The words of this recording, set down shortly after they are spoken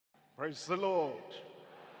Praise the Lord.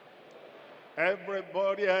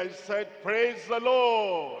 Everybody has said, praise the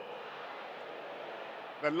Lord.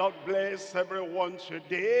 The Lord bless everyone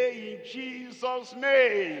today in Jesus'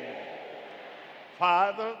 name.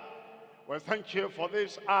 Father, we thank you for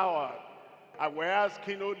this hour. And we're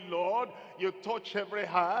asking, oh Lord, you touch every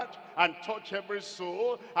heart and touch every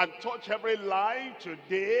soul and touch every life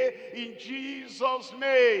today in Jesus'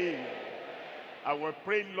 name. And we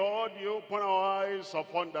pray, Lord, you open our eyes of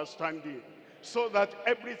understanding so that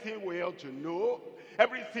everything we ought to know,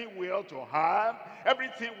 everything we ought to have,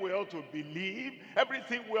 everything we ought to believe,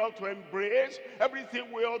 everything we ought to embrace, everything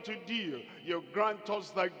we ought to do, you grant us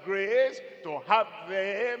the grace to have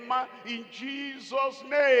them in Jesus'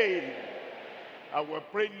 name. And we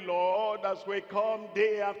pray, Lord, as we come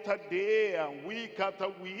day after day and week after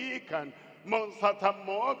week and month after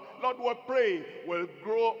month, Lord, we pray we'll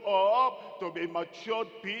grow up to be matured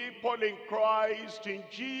people in Christ in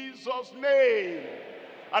Jesus' name.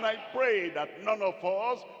 And I pray that none of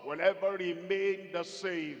us will ever remain the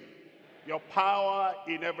same. Your power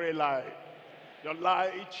in every life, your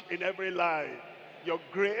light in every life, your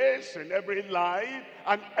grace in every life,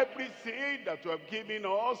 and everything that you have given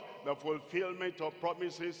us, the fulfillment of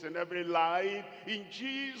promises in every life, in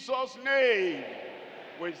Jesus' name.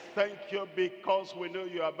 We thank you because we know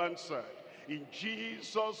you have answered. In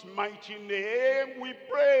Jesus' mighty name we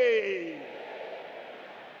pray.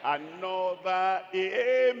 Another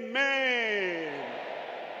amen.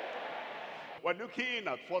 We're looking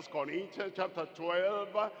at 1 Corinthians chapter 12,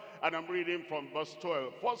 and I'm reading from verse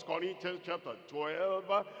 12. 1 Corinthians chapter 12,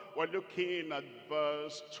 we're looking at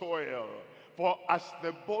verse 12. For as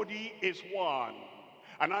the body is one,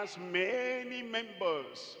 and has many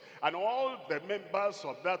members, and all the members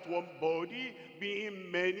of that one body,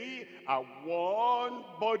 being many, are one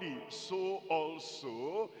body, so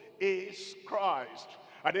also is Christ.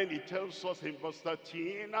 And then it tells us in verse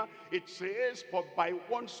 13, it says, for by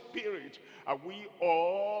one Spirit are we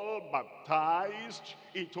all baptized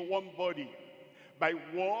into one body. By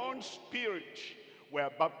one Spirit we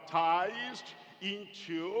are baptized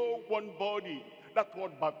into one body. That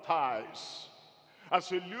word baptize.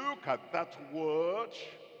 As you look at that word,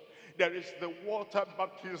 there is the water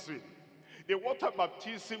baptism. The water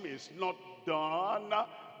baptism is not done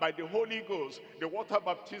by the Holy Ghost. The water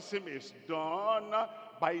baptism is done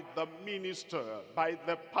by the minister, by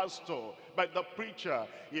the pastor, by the preacher.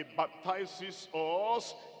 He baptizes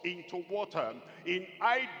us into water in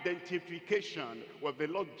identification with the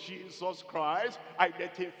Lord Jesus Christ,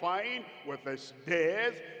 identifying with his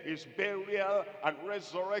death, his burial, and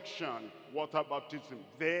resurrection. Water baptism.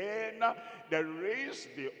 Then there is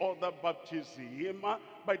the other baptism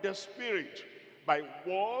by the Spirit, by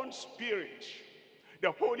one Spirit,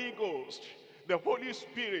 the Holy Ghost, the Holy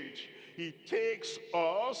Spirit. He takes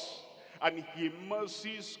us and he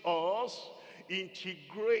immerses us,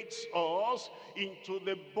 integrates us into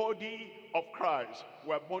the body of Christ.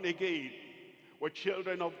 We're born again. We're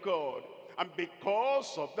children of God. And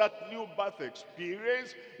because of that new birth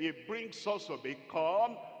experience, he brings us to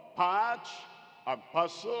become part and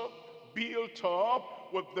parcel, built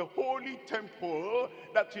up with the holy temple,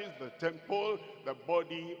 that is the temple, the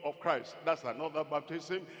body of Christ. That's another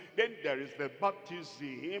baptism. Then there is the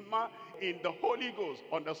baptism in the Holy Ghost.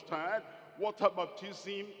 Understand, water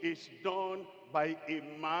baptism is done by a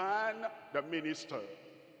man, the minister.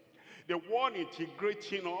 The one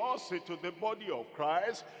integrating us into the body of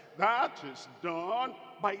Christ, that is done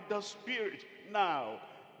by the Spirit. Now,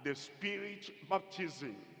 the Spirit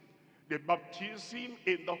baptism, the baptism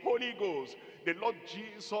in the Holy Ghost, the Lord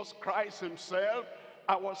Jesus Christ himself,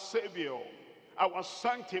 our Savior, our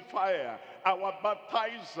sanctifier, our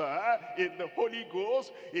baptizer in the Holy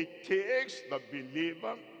Ghost. It takes the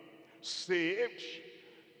believer, saved,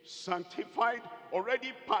 sanctified,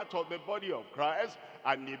 already part of the body of Christ,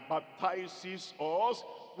 and he baptizes us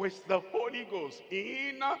with the Holy Ghost,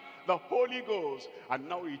 in the Holy Ghost. And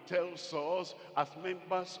now he tells us as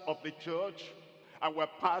members of the church, and we're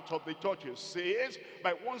part of the church, it says,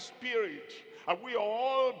 by one Spirit are we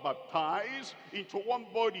all baptized into one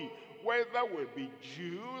body, whether we be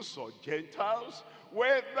Jews or Gentiles,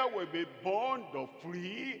 whether we be bond or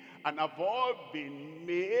free, and have all been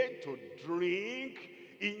made to drink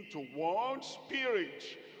into one Spirit.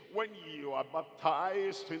 When you are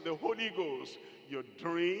baptized in the Holy Ghost, you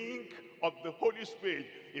drink of the Holy Spirit.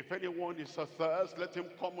 If anyone is athirst, let him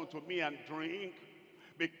come unto me and drink,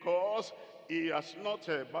 because he has not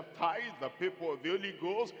baptized the people of the Holy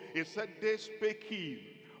Ghost. He said, they spake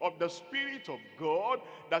he of the Spirit of God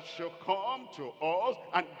that shall come to us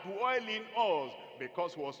and dwell in us,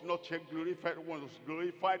 because he was not yet glorified, one was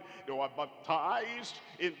glorified, they were baptized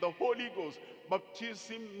in the Holy Ghost.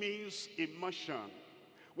 Baptism means immersion.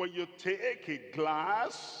 When you take a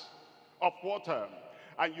glass of water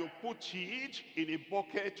and you put it in a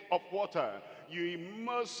bucket of water, you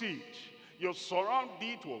immerse it, you surround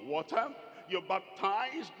it with water, you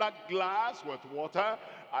baptize that glass with water,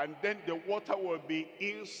 and then the water will be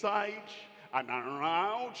inside and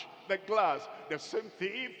around the glass. The same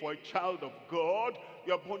thing for a child of God.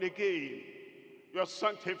 You are born again, you are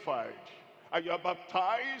sanctified, and you are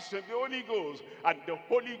baptized in the Holy Ghost, and the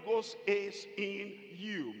Holy Ghost is in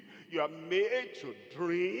you. You are made to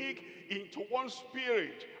drink into one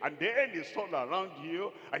spirit, and then it's all around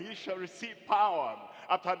you, and you shall receive power.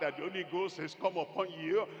 After that, the Holy Ghost has come upon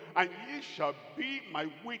you, and ye shall be my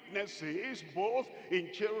witnesses both in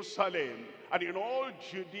Jerusalem and in all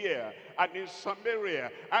Judea and in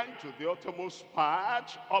Samaria and to the uttermost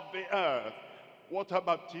part of the earth. Water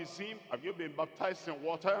baptism. Have you been baptized in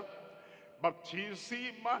water? Baptism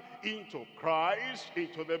into Christ,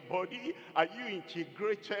 into the body. Are you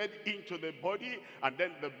integrated into the body? And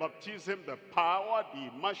then the baptism, the power,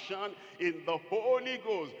 the immersion in the Holy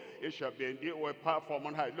Ghost. It shall be endued with power from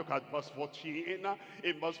on high. Look at verse 14.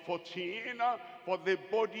 In verse 14, for the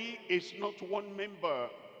body is not one member.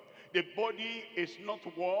 The body is not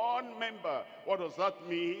one member. What does that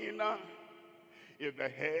mean? If the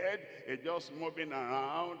head is just moving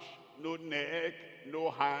around, no neck,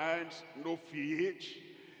 no hands, no feet,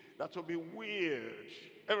 that will be weird.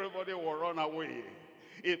 Everybody will run away.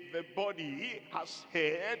 If the body has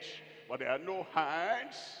head, but there are no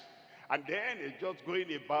hands, and then it's just going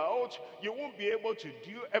about, you won't be able to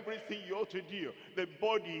do everything you ought to do. The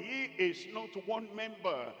body is not one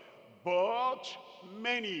member, but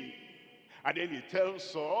many. And then he tells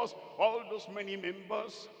us all those many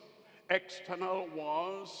members, external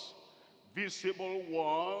ones, visible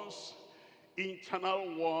ones,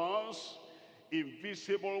 internal ones,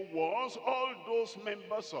 invisible ones, all those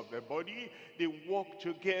members of the body, they work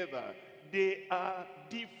together. They are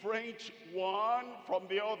different one from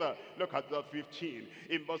the other. Look at verse 15.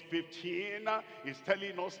 In verse 15, he's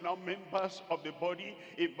telling us now members of the body.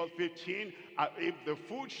 In verse 15, if the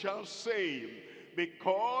foot shall say,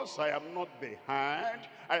 because I am not the hand,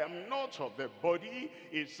 I am not of the body,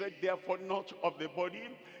 he said, therefore not of the body.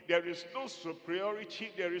 There is no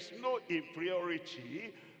superiority, there is no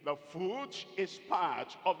inferiority. The foot is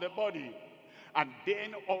part of the body. And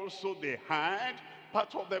then also the hand,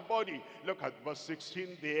 part of the body. Look at verse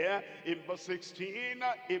 16 there. In verse 16,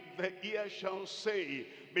 if the ear shall say,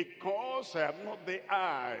 because I am not the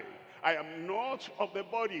eye, I am not of the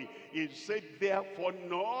body. He said, therefore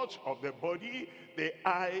not of the body. The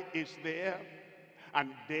eye is there.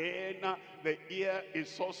 And then the ear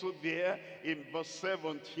is also there. In verse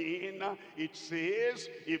 17, it says,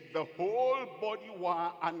 if the whole body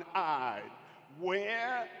were an eye,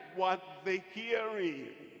 where were the hearing?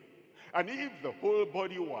 And if the whole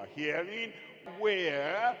body were hearing,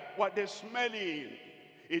 where were the smelling?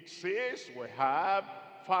 It says we have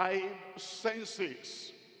 5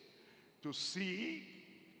 senses: to see,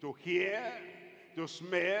 to hear, to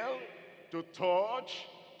smell, to touch,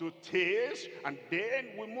 to taste, and then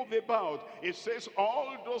we move about. It says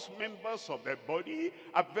all those members of the body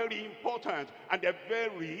are very important and they're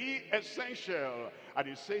very essential. And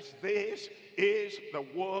it says this is the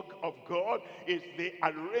work of God, is the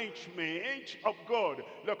arrangement of God.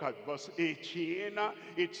 Look at verse 18.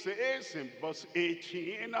 It says in verse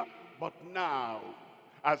 18, but now,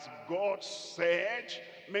 as God said,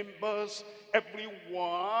 members, every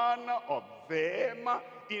one of them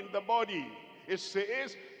in the body. It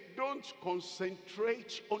says, don't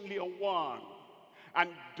concentrate only on one, and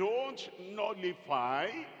don't nullify,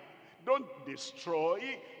 don't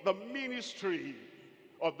destroy the ministry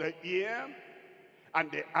of the ear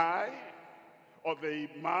and the eye, or the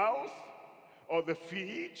mouth, or the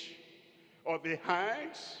feet, or the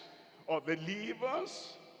hands, or the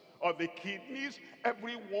livers, or the kidneys.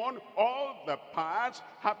 Everyone, all the parts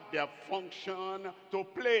have their function to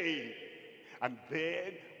play. And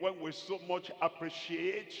then when we so much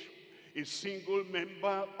appreciate a single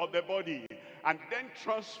member of the body, and then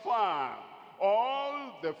transfer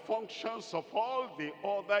all the functions of all the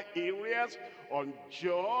other areas on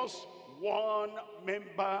just one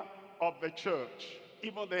member of the church,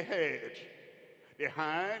 even the head. The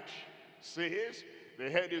hand says, the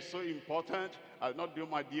head is so important, I'll not do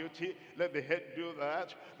my duty, let the head do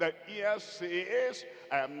that. The ear says,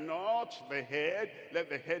 I am not the head, let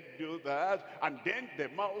the head do that. And then the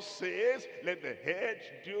mouth says, let the head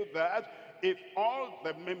do that. If all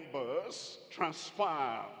the members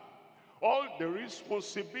transfer all the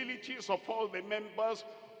responsibilities of all the members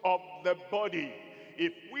of the body.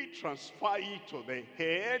 If we transfer it to the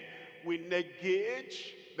head, we negate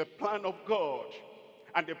the plan of God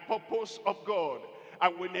and the purpose of God,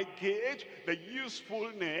 and we negate the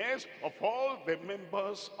usefulness of all the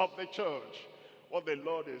members of the church. What the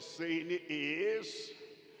Lord is saying is,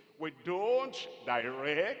 we don't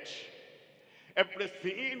direct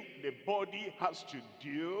everything the body has to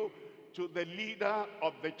do to the leader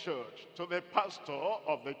of the church, to the pastor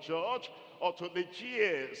of the church, or to the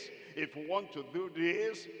GS. If we want to do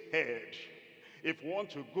this, head. If we want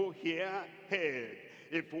to go here, head.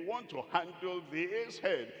 If we want to handle this,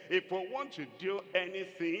 head. If we want to do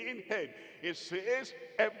anything, head. It says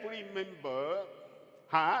every member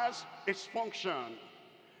has its function.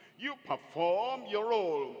 You perform your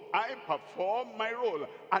role, I perform my role,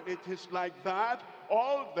 and it is like that.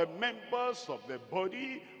 All the members of the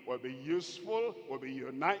body will be useful, will be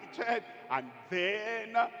united, and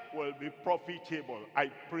then will be profitable.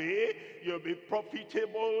 I pray you'll be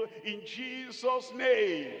profitable in Jesus'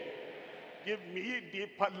 name. Give me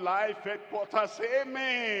Deeper Life Headquarters,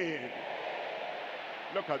 amen.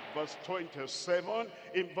 Look at verse 27.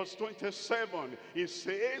 In verse 27, it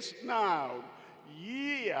says, now,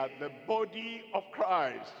 ye are the body of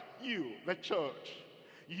Christ, you, the church,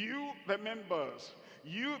 you, the members,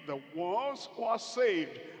 you, the ones who are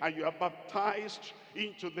saved, and you are baptized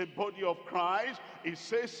into the body of Christ. It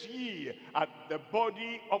says ye are the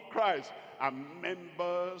body of Christ, and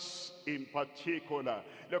members in particular.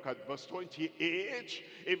 Look at verse 28.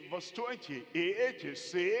 In verse 28, it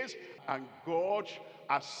says, and God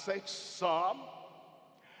has set some,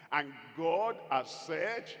 and God has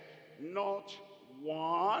said, not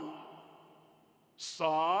one,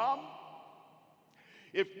 some.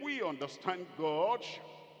 If we understand God,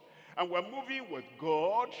 and we're moving with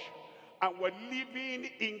God, and we're living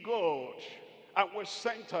in God, and we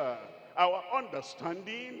center our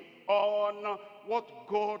understanding on what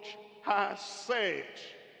God has said.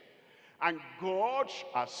 And God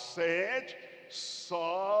has said,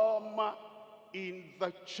 some in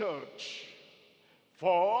the church.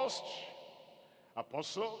 First,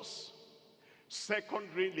 apostles.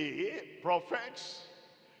 Secondly, prophets.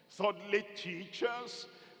 Thirdly, teachers.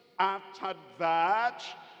 After that,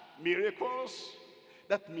 miracles.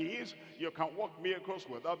 That means you can work miracles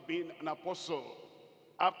without being an apostle.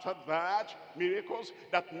 After that, miracles.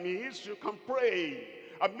 That means you can pray.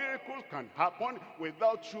 A miracle can happen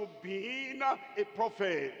without you being a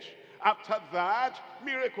prophet. After that,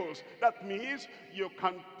 miracles. That means you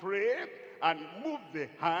can pray and move the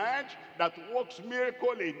hand that works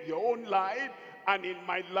miracle in your own life and in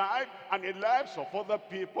my life and in lives of other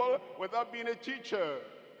people without being a teacher.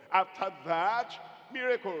 After that,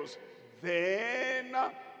 miracles. Then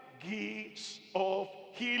gifts of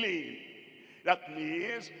healing. That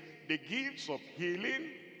means the gifts of healing,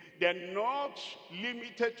 they're not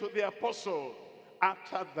limited to the apostle.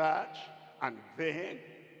 After that, and then,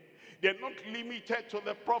 they're not limited to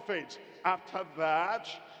the prophets. After that,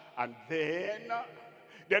 and then,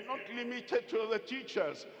 they're not limited to the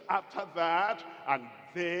teachers. After that, and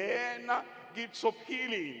then, gifts of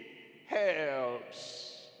healing.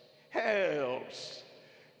 Helps. Helps.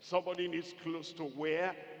 Somebody needs clothes to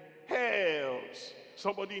wear. Helps.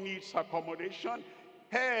 Somebody needs accommodation.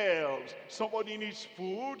 Helps. Somebody needs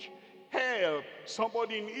food. Help.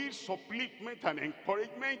 Somebody needs upliftment and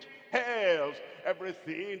encouragement. Helps.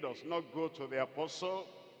 Everything does not go to the apostle.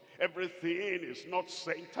 Everything is not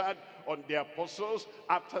centered on the apostles.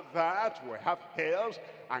 After that, we have helps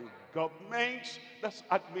and governments. That's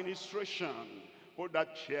administration. Put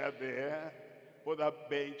that chair there. Put that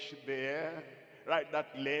bench there. Write that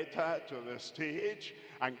letter to the stage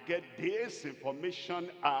and get this information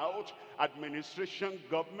out. Administration,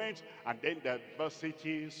 government, and then the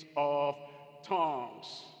diversities of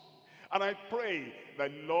tongues. And I pray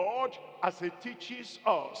the Lord, as he teaches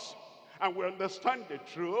us, and we understand the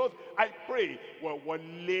truth, I pray we will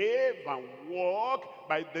live and walk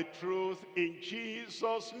by the truth in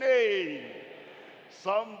Jesus' name.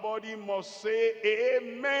 Somebody must say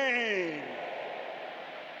amen.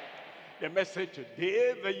 The message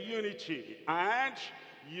today, the unity and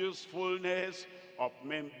usefulness of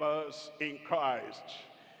members in Christ.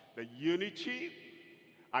 The unity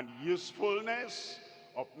and usefulness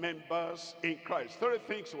of members in Christ. Three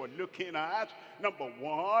things we're looking at. Number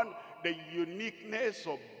one, the uniqueness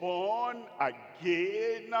of born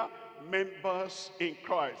again members in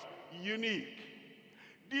Christ. Unique.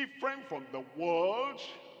 Different from the world,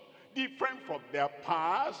 different from their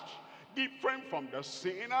past, different from the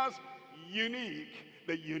sinners, unique.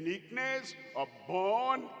 The uniqueness of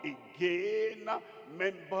born again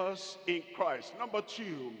members in Christ. Number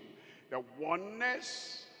 2, the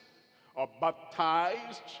oneness of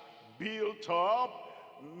baptized, built up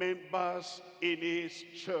members in his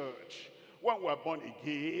church. When we're born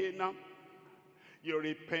again, you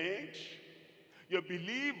repent, you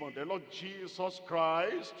believe on the Lord Jesus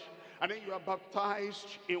Christ, and then you are baptized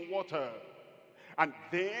in water. And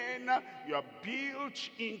then you are built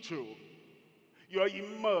into, you are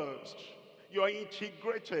immersed, you are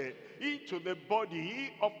integrated into the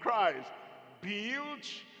body of Christ, built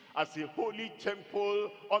as a holy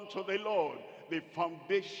temple unto the Lord. The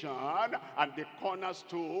foundation and the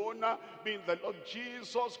cornerstone being the Lord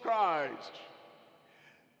Jesus Christ.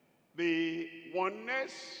 The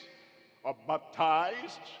oneness of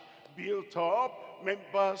baptized, built up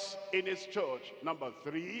members in his church. Number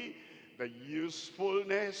 3, the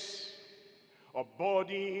usefulness of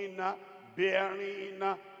burden bearing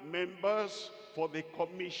members for the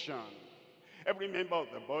commission. Every member of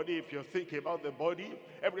the body, if you think about the body,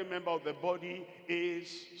 every member of the body is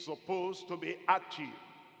supposed to be active,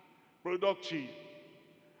 productive,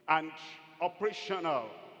 and operational,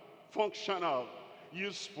 functional,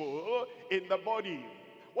 useful in the body.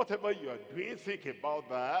 Whatever you are doing, think about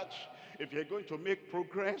that. If you're going to make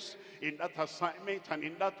progress in that assignment and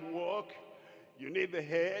in that work, you need the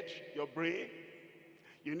head, your brain.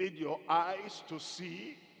 You need your eyes to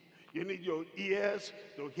see. You need your ears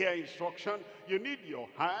to hear instruction. You need your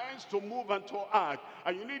hands to move and to act.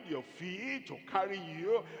 And you need your feet to carry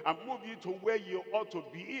you and move you to where you ought to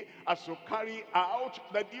be as you carry out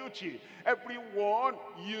the duty. Everyone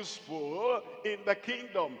useful in the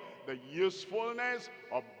kingdom. The usefulness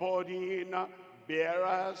of burden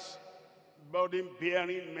bearers, burden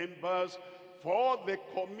bearing members for the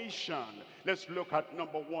commission. Let's look at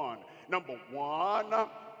number 1. Number 1,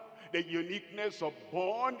 the uniqueness of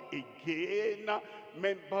born again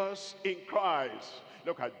members in Christ.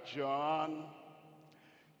 Look at John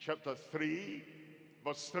chapter 3,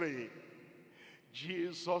 verse 3.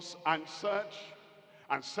 Jesus answered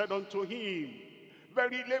and said unto him,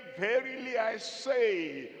 Verily, verily, I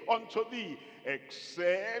say unto thee,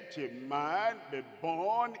 except a man be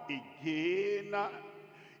born again,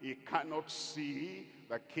 he cannot see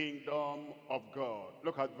the kingdom of God.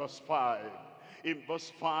 Look at verse 5. In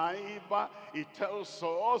verse 5, it tells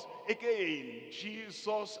us again,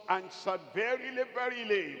 Jesus answered, Verily,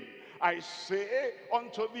 verily, I say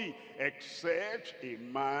unto thee, except a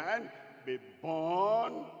man be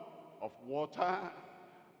born of water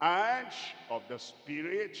and of the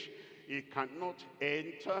Spirit, he cannot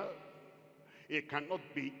enter, he cannot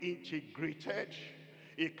be integrated,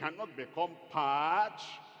 he cannot become part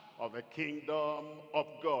of the kingdom of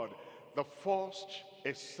God. The first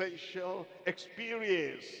essential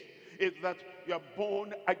experience is that you are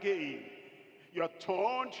born again. You are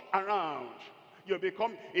turned around. You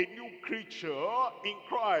become a new creature in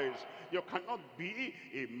Christ. You cannot be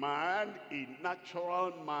a man, a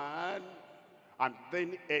natural man, and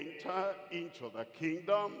then enter into the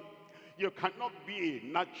kingdom. You cannot be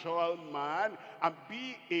a natural man and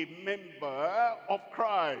be a member of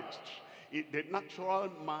Christ. The natural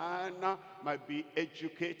man might be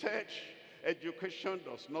educated. Education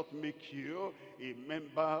does not make you a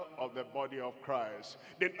member of the body of Christ.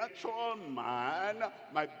 The natural man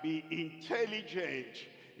might be intelligent.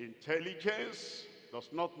 Intelligence does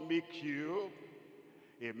not make you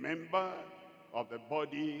a member of the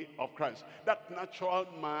body of Christ. That natural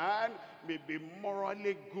man may be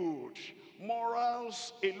morally good.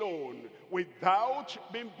 Morals alone, without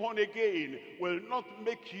being born again, will not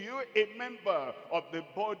make you a member of the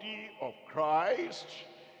body of Christ.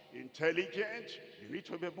 Intelligent, you need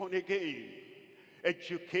to be born again.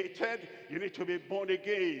 Educated, you need to be born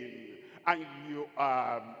again. And you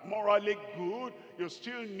are morally good, you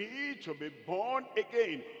still need to be born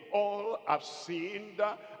again. All have sinned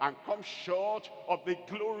and come short of the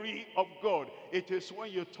glory of God. It is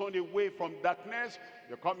when you turn away from darkness,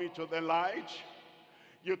 you come into the light.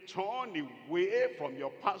 You turn away from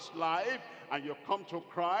your past life and you come to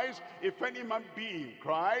Christ. If any man be in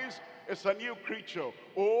Christ, is a new creature.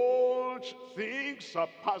 Old things are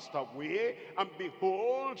passed away, and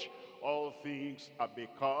behold, all things are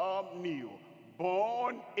become new.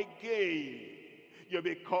 Born again. You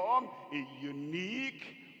become a unique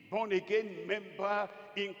born-again member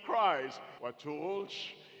in Christ. We're told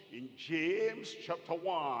in James chapter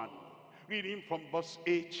 1, reading from verse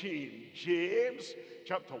 18. James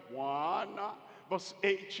chapter 1, verse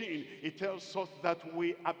 18, it tells us that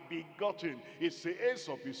we are begotten. It says,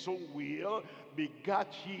 of his own will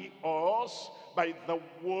begat he us by the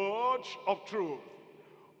word of truth.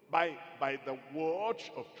 By the word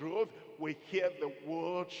of truth, we hear the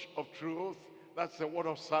word of truth. That's the word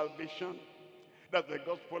of salvation. That's the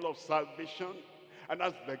gospel of salvation. And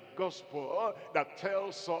that's the gospel that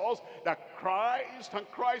tells us that Christ and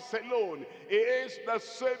Christ alone is the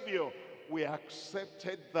Savior. We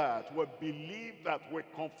accepted that, we believed that, we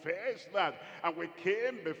confessed that, and we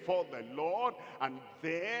came before the Lord, and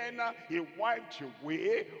then he wiped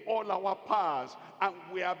away all our past, and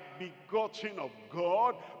we are begotten of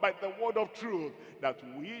God by the word of truth, that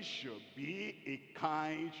we should be a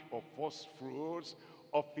kind of first fruits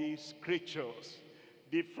of his creatures.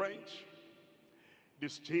 Different,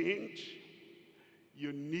 distinct,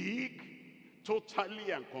 unique,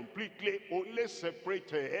 totally and completely only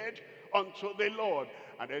separated unto the Lord.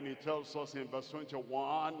 And then he tells us in verse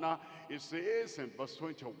 21, he says in verse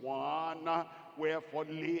 21, wherefore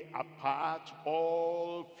lay apart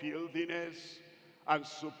all filthiness and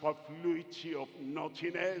superfluity of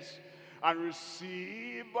naughtiness, and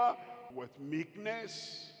receive with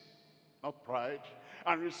meekness, not pride,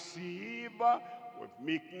 and receive with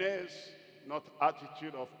meekness, not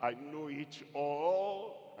attitude of I know it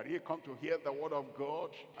all. I didn't come to hear the word of God,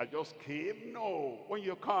 I just came. No, when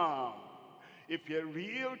you come, if you're a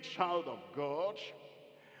real child of God,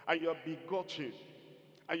 and you're begotten,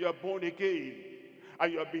 and you're born again,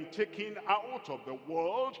 and you're being taken out of the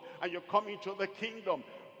world, and you're coming to the kingdom,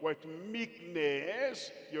 with meekness,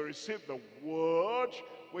 you receive the word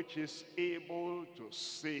which is able to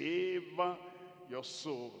save your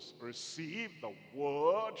souls. Receive the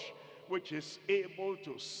word which is able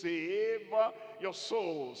to save your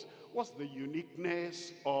souls. What's the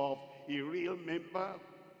uniqueness of a real member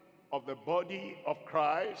of the body of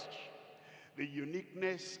Christ? The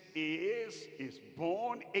uniqueness is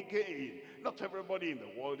born again. Not everybody in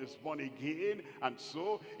the world is born again, and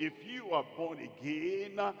so if you are born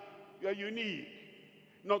again, you're unique.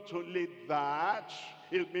 Not only that,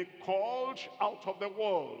 he'll be called out of the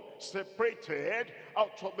world, separated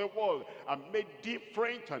out of the world, and made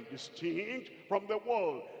different and distinct from the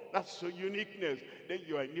world. That's the uniqueness. Then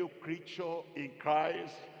you are a new creature in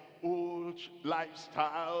Christ. Old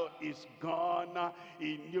lifestyle is gone,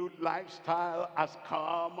 a new lifestyle has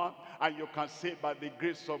come, and you can say by the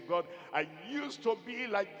grace of God, I used to be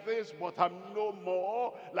like this, but I'm no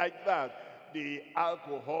more like that. The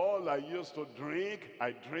alcohol I used to drink,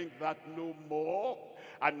 I drink that no more.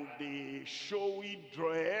 And the showy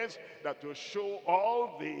dress that will show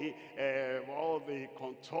all the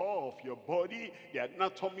contour of your body, the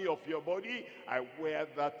anatomy of your body, I wear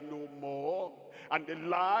that no more. And the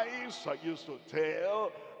lies I used to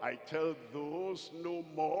tell, I tell those no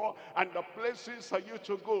more. And the places I used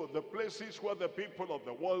to go, the places where the people of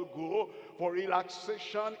the world go for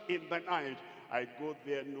relaxation in the night, I go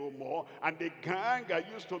there no more. And the gang I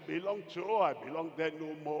used to belong to, I belong there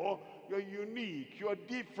no more. You're unique, you're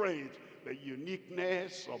different. The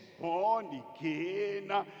uniqueness of born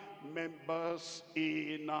again members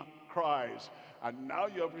in Christ. And now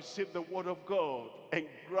you have received the word of God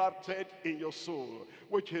engrafted in your soul,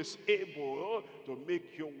 which is able to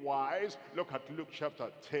make you wise. Look at Luke chapter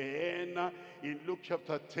 10. In Luke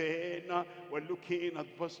chapter 10, we're looking at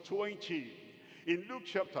verse 20. In Luke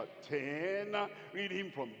chapter 10,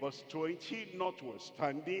 reading from verse 20,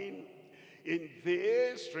 notwithstanding, in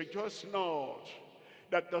this rejoice not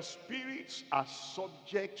that the spirits are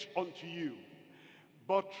subject unto you,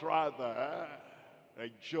 but rather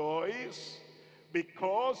rejoice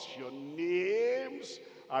because your names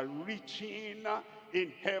are written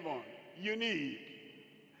in heaven. Unique.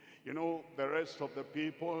 You know, the rest of the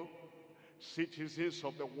people, citizens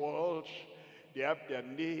of the world, they have their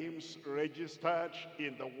names registered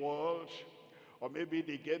in the world, or maybe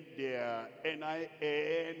they get their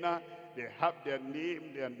NIN, they have their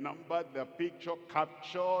name, their number, their picture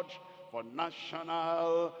captured for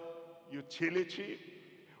national utility.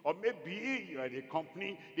 Or maybe you're at a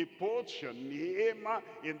company, they put your name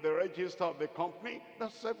in the register of the company.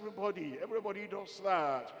 That's everybody. Everybody does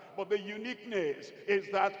that. But the uniqueness is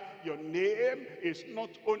that your name is not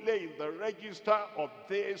only in the register of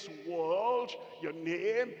this world, your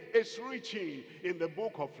name is written in the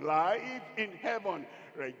book of life in heaven.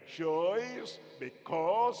 Rejoice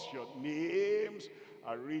because your names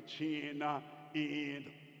are written in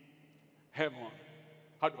heaven.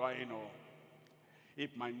 How do I know?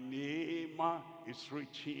 If my name is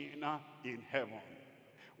written in heaven.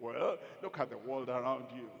 Well, look at the world around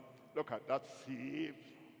you. Look at that thief.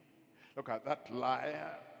 Look at that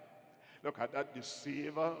liar. Look at that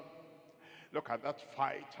deceiver. Look at that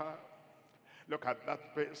fighter. Look at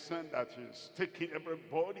that person that is taking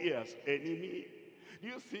everybody as enemy. Do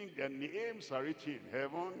you think their names are written in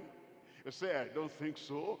heaven? You say, I don't think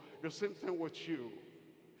so. The same thing with you.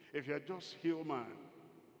 If you're just human,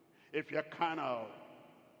 if you're carnal,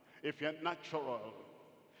 if you're natural,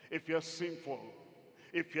 if you're sinful,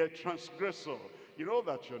 if you're a transgressor, you know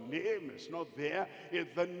that your name is not there.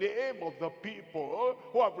 It's the name of the people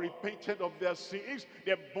who have repented of their sins.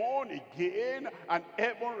 They're born again, and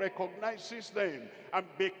heaven recognizes them. And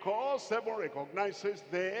because heaven recognizes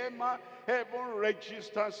them, heaven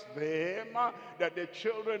registers them that they're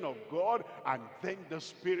children of God, and then the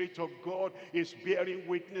Spirit of God is bearing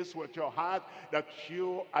witness with your heart that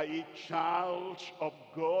you are a child of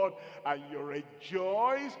God, and you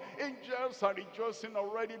rejoice. Angels are rejoicing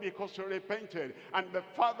already because you repented, and the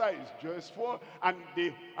Father is joyful, and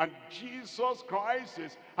Jesus Christ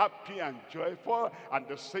is happy and joyful, and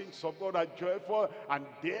the saints of God are joyful. And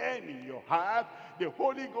then in your heart the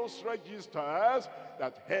Holy Ghost registers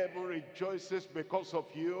that heaven rejoices because of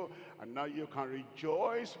you, and now you can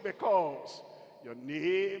rejoice because your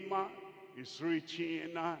name is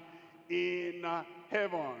written in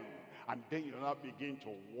heaven. And then you now begin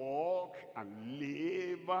to walk and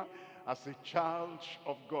live as a child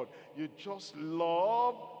of God. You just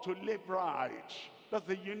love to live right. That's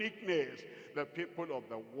the uniqueness. The people of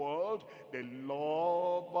the world, they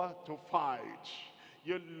love to fight.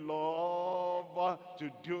 You love to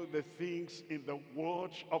do the things in the word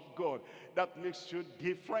of God. That makes you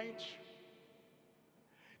different.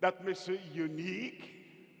 That makes you unique.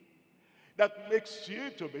 That makes you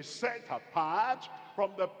to be set apart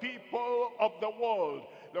from the people of the world.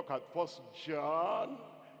 Look at 1 John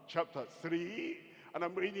chapter 3, and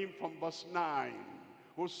I'm reading from verse 9.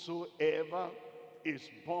 Whosoever is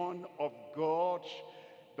born of God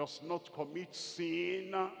does not commit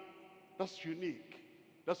sin. That's unique.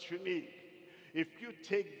 That's unique. If you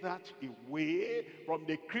take that away from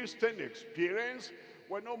the Christian experience,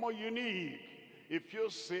 we're no more unique. If you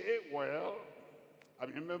say, well,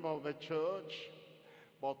 I'm a member of the church,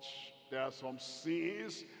 but there are some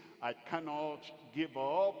sins I cannot give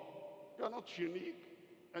up, you're not unique.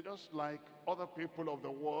 You're just like other people of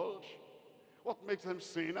the world. What makes them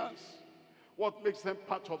sinners? What makes them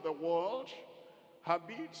part of the world?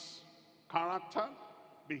 Habits, character,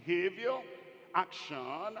 behavior,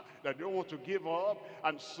 action that they don't want to give up.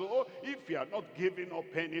 And so if you are not giving up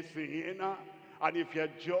anything, and if you're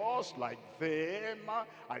just like them,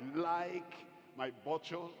 I like my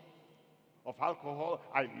bottle of alcohol,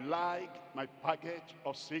 I like my packet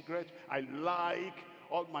of cigarettes, I like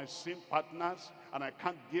all my sin partners, and I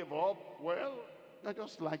can't give up, well, you're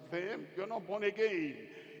just like them. You're not born again.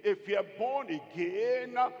 If you're born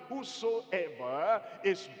again, whosoever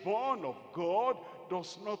is born of God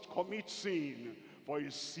does not commit sin, for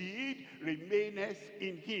his seed remaineth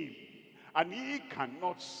in him, and he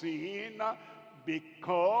cannot sin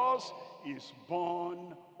because he is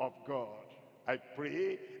born of God. I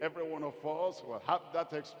pray every one of us will have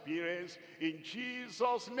that experience in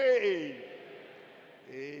Jesus' name.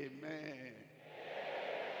 Amen.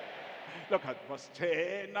 Look at verse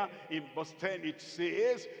 10. In verse 10 it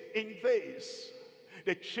says, in this,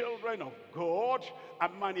 the children of God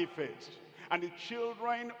are manifest, and the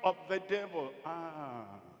children of the devil.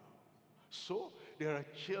 So there are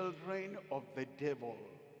children of the devil,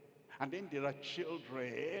 and then there are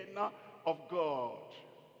children of God.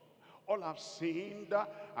 All have sinned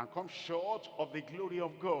and come short of the glory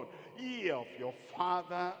of God. Ye of your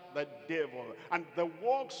father the devil, and the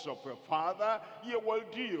works of your father ye will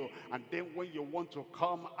do. And then when you want to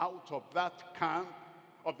come out of that camp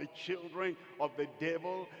of the children of the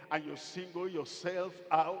devil, and you single yourself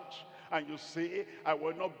out, and you say, I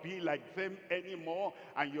will not be like them anymore,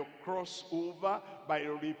 and you cross over by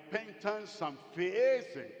repentance and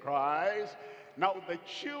faith in Christ, now the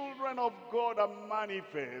children of God are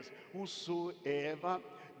manifest. Whosoever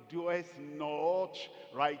doeth not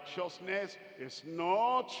righteousness is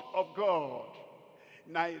not of God,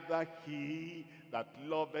 neither he that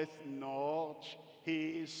loveth not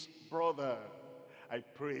his brother. I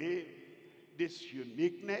pray this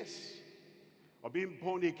uniqueness of being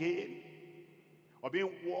born again, of being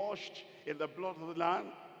washed in the blood of the Lamb,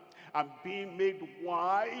 and being made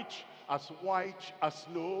white as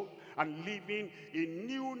snow, and living in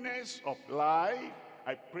newness of life.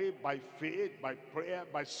 I pray by faith, by prayer,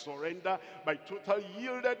 by surrender, by total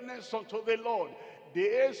yieldedness unto the Lord,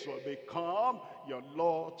 this will become your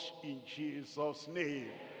Lord in Jesus' name.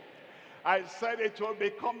 I said it will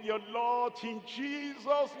become your Lord in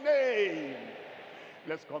Jesus' name.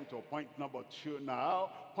 Let's come to point number 2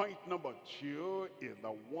 now. Point number 2 is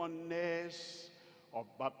the oneness of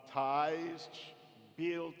baptized,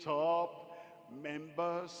 built up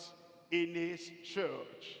members in his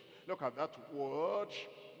church. Look at that word,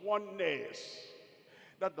 oneness.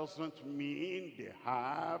 That doesn't mean they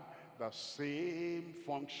have the same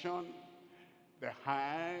function. The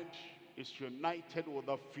hand is united with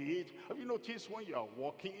the feet. Have you noticed when you are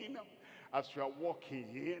walking, as you are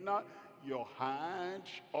walking, your hand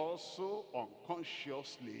also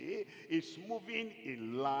unconsciously is moving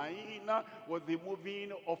in line with the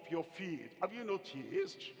moving of your feet. Have you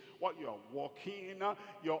noticed while you are walking,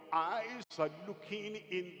 your eyes are looking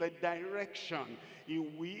in the direction in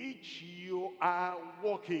which you are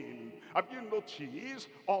walking? Have you noticed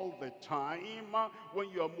all the time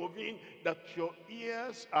when you are moving that your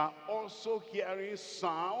ears are also hearing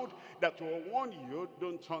sound that will warn you,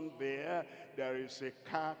 don't turn there is a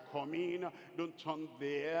car coming, don't turn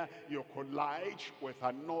there, you collide with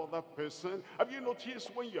another person. Have you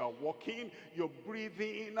noticed when you are walking, you're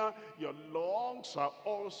breathing, your lungs are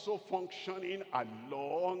also functioning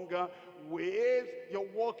along with your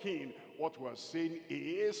walking? What we're saying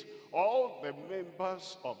is all the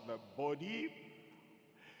members of the body,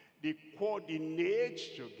 they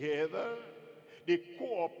coordinate together, they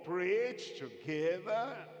cooperate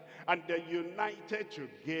together, and they're united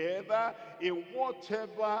together in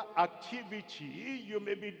whatever activity you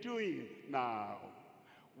may be doing. Now,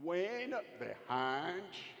 when the hand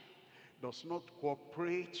does not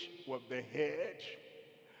cooperate with the head,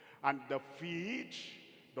 and the feet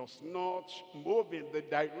does not move in the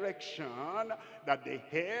direction that the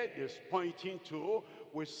head is pointing to,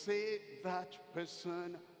 we say that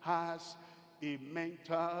person has a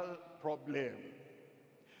mental problem,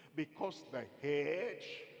 because the head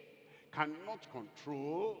cannot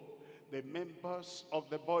control the members of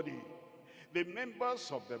the body. The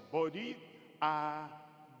members of the body are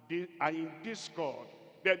in discord,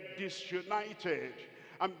 they're disunited,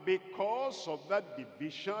 and because of that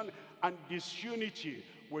division and disunity,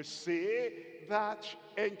 we say that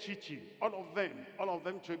entity, all of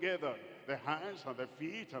them together, the hands and the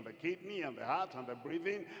feet and the kidney and the heart and the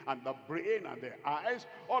breathing and the brain and the eyes,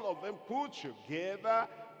 all of them put together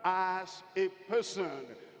as a person.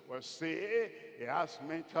 We say he has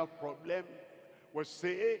mental problem. We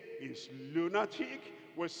say he's lunatic.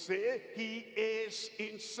 We say he is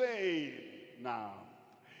insane. Now,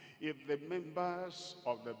 if the members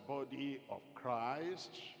of the body of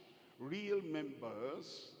Christ, real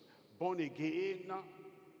members, born again,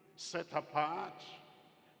 set apart,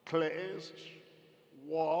 cleansed,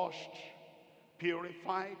 washed,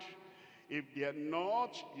 purified, if they are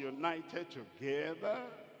not united together,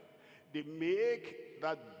 they make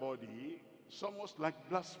that body, it's almost like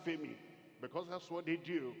blasphemy, because that's what they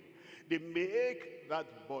do. They make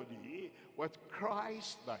that body, with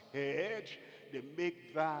Christ the head, they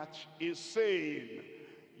make that insane.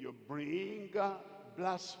 You bring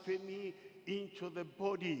blasphemy into the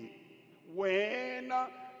body when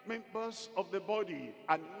members of the body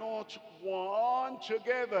are not one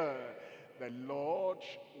together. The Lord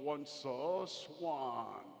wants us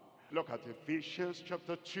one. Look at Ephesians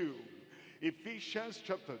chapter 2. Ephesians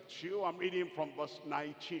chapter 2, I'm reading from verse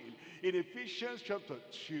 19. In Ephesians chapter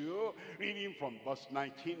 2, reading from verse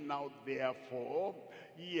 19, now therefore,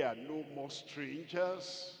 ye are no more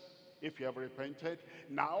strangers, if you have repented.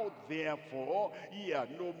 Now therefore, ye are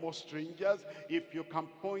no more strangers. If you can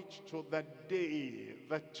point to the day,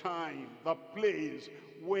 the time, the place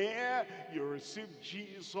where you receive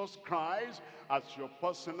Jesus Christ as your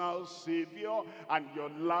personal Savior and your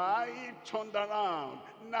life turned around.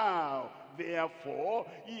 Now therefore,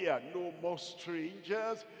 ye are no more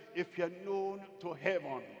strangers. If you're known to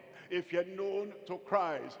heaven, if you're known to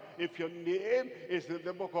Christ, if your name is in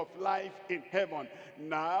the book of life in heaven,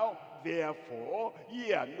 now therefore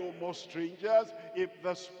ye are no more strangers. If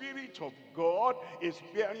the Spirit of God is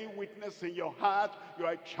bearing witness in your heart, you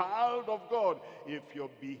are a child of God. If your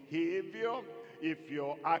behavior, if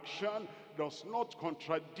your action does not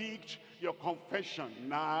contradict your confession,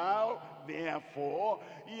 now therefore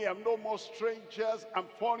ye are no more strangers and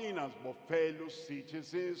foreigners, but fellow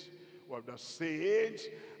citizens of the saints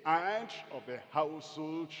and of the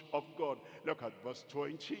household of God. Look at verse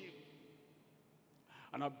 20.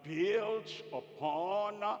 And are built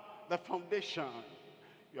upon the foundation.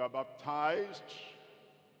 You are baptized,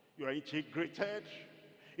 you are integrated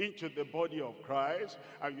into the body of Christ,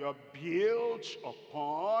 and you are built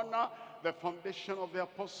upon the foundation of the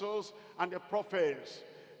apostles and the prophets,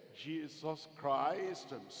 Jesus Christ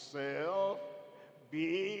himself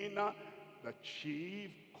being the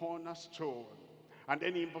chief cornerstone. And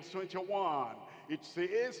then in verse 21, it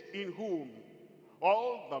says, in whom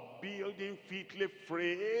all the building fitly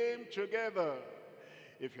framed together.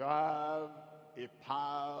 If you have a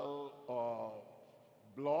pile of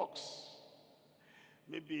blocks,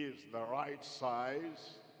 maybe it's the right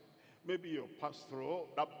size, Maybe you pass through,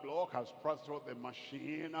 that block has passed through the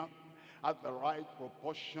machine at the right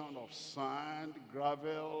proportion of sand,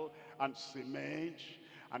 gravel, and cement,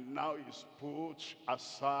 and now it's put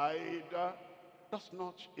aside. That's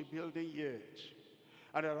not a building yet.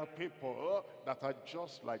 And there are people that are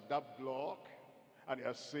just like that block, and they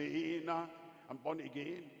are saying, I'm born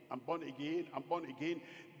again, I'm born again, I'm born again.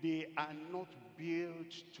 They are not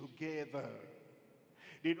built together.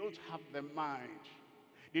 They don't have the mind.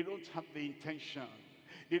 They don't have the intention.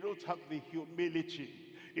 They don't have the humility.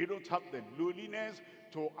 They don't have the lowliness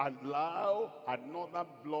to allow another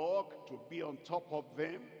block to be on top of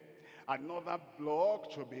them, another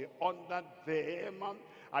block to be under them,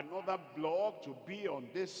 another block to be on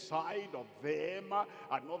this side of them,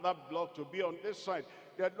 another block to be on this side.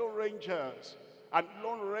 They are Lone Rangers, and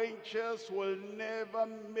Lone Rangers will never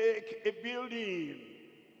make a building.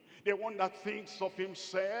 The one that thinks of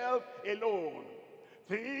himself alone,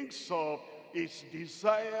 thinks of his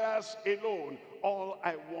desires alone. All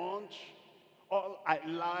I want, all I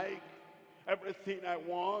like, everything I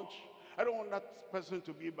want. I don't want that person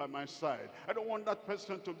to be by my side. I don't want that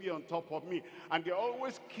person to be on top of me. And they're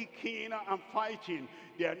always kicking and fighting.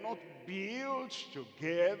 They are not built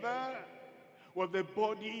together with the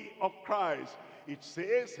body of Christ. It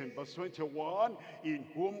says in verse 21, in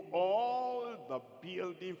whom all the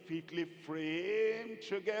building fitly framed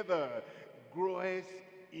together groweth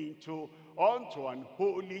unto an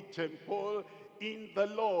holy temple in the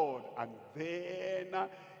Lord. And then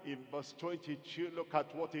in verse 22, look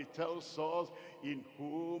at what it tells us, in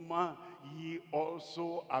whom ye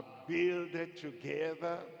also are builded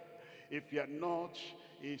together. If you're not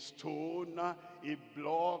a stone, a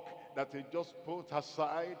block that you just put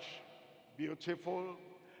aside, beautiful,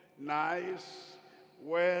 nice,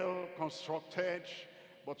 well constructed,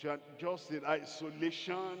 but you are just in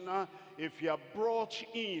isolation. If you are brought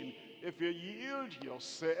in, if you yield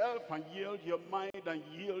yourself and yield your mind and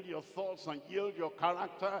yield your thoughts and yield your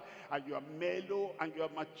character, and you are mellow and you are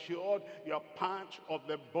matured, you are part of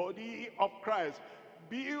the body of Christ,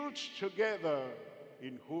 built together,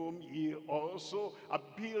 in whom ye also are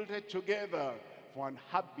builded together for an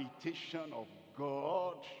habitation of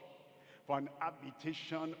God. For an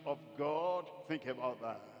habitation of God. Think about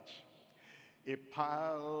that. A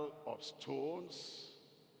pile of stones,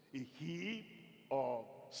 a heap of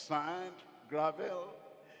sand, gravel,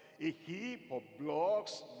 a heap of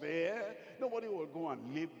blocks there. Nobody will go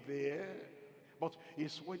and live there. But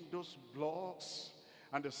it's when those blocks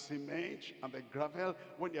and the cement and the gravel,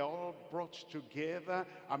 when they're all brought together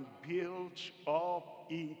and built up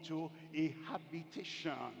into a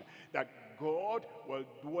habitation, that God will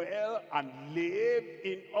dwell and live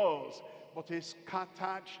in us. But a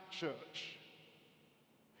scattered church,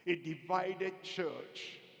 a divided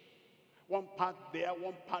church, one part there,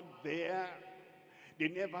 one part there. They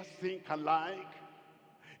never think alike.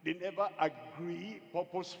 They never agree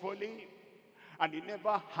purposefully. And they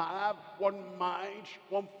never have one mind,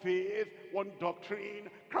 one faith, one doctrine.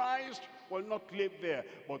 Christ will not live there.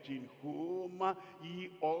 But in whom ye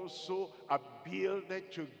also are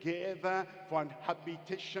builded together for an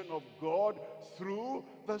habitation of God through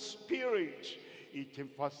the Spirit. It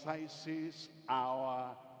emphasizes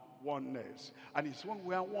our oneness. And it's when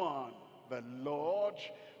we are one, the Lord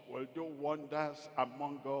will do wonders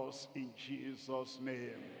among us in Jesus'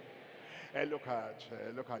 name. Look at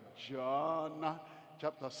John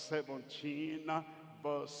chapter 17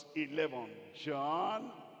 verse 11.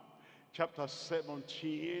 John chapter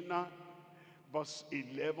 17 verse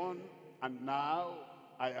 11. And now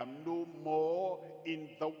I am no more in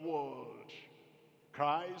the world.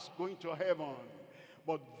 Christ going to heaven.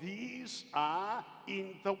 But these are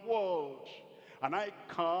in the world. And I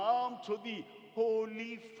come to thee,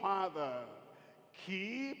 Holy Father.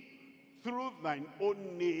 Keep through thine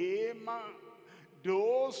own name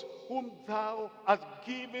those whom thou hast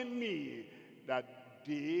given me, that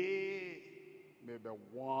they may be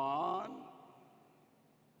one,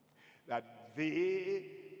 that they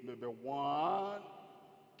may be one.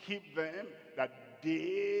 Keep them, that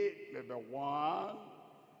they may be one.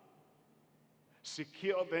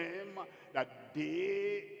 Secure them, that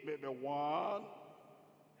they may be one.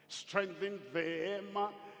 Strengthen them,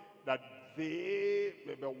 that they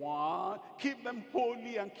may be one. Keep them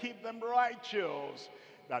holy and keep them righteous,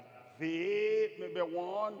 that they may be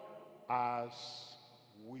one as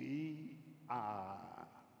we are.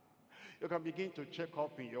 You can begin to check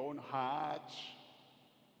up in your own heart.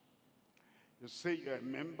 You say you're a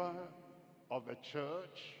member of the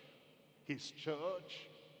church, his church.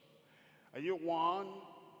 Are you one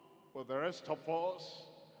with the rest of us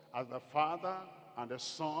as the Father and the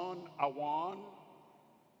Son are one?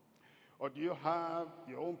 Or do you have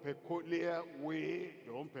your own peculiar way,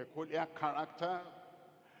 your own peculiar character,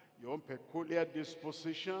 your own peculiar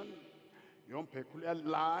disposition, your own peculiar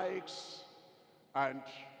likes, and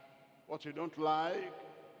what you don't like?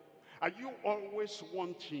 Are you always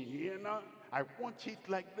wanting, I want it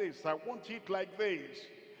like this, I want it like this?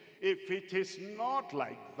 If it is not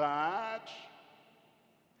like that,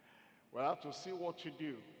 we'll have to see what to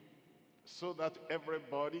do so that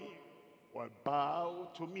everybody will bow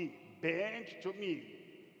to me, bend to me.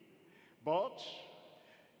 But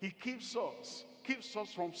he keeps us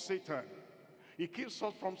from Satan. He keeps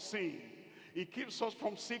us from sin. He keeps us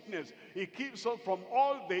from sickness. He keeps us from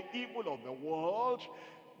all the evil of the world,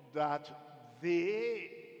 that they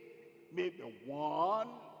may be one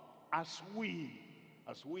as we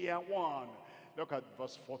are one. Look at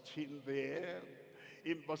verse 14 there.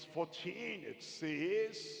 In verse 14 it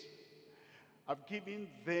says, I've given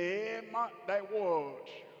them thy word.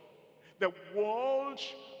 The world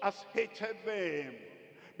has hated them,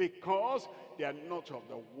 because they are not of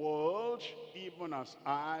the world, even as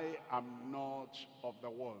I am not of the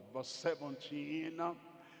world. Verse 17,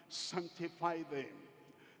 sanctify them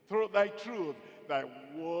through thy truth. Thy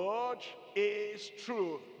word is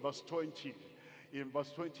truth. Verse 20. In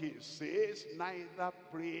verse 20 it says, neither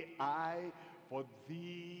pray I for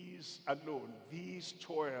these alone, these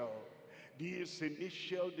 12, these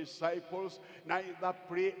initial disciples, neither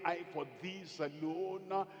pray I for these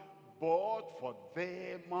alone, but for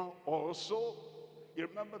them also. You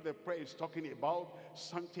remember the prayer is talking about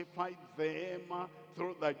sanctify them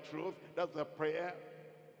through thy truth. That's the prayer.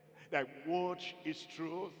 Thy word is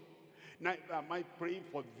truth. Neither am I praying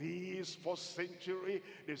for these first century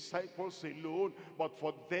disciples alone, but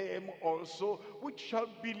for them also, which shall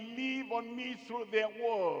believe on me through their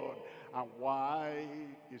word. And why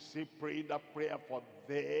is he praying that prayer for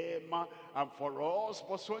them and for us?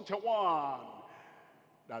 Verse 21,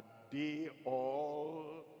 that they all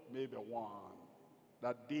may be one.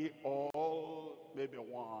 That they all may be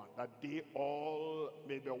one. That they all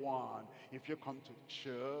may be one. If you come to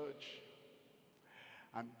church,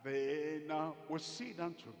 and then we sit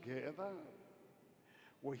down together,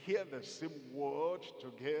 we hear the same word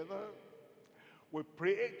together, we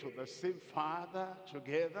pray to the same Father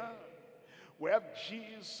together, we have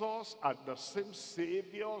Jesus as the same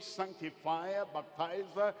Savior, Sanctifier,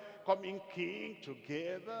 Baptizer, coming King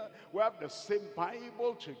together, we have the same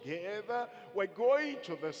Bible together, we're going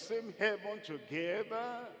to the same heaven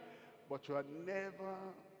together, but you are never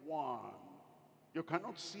one. You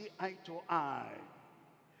cannot see eye to eye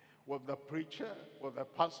with the preacher, with the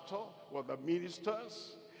pastor, with the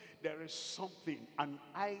ministers. There is something, an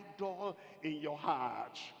idol in your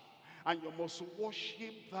heart, and you must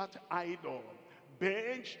worship that idol,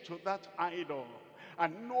 bend to that idol.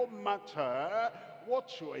 And no matter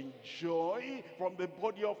what you enjoy from the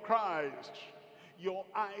body of Christ, your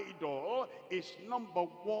idol is number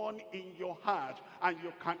one in your heart, and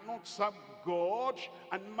you cannot serve God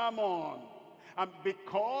and mammon. And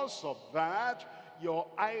because of that, your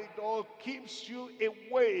idol keeps you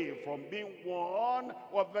away from being one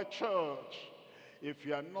with the church. If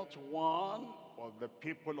you are not one of the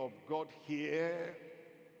people of God here,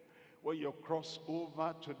 when you cross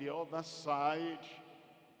over to the other side,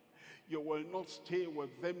 you will not stay with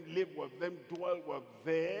them, live with them, dwell with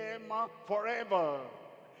them forever.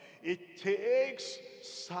 It takes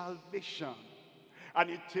salvation. And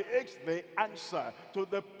it takes the answer to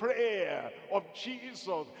the prayer of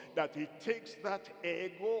Jesus, that it takes that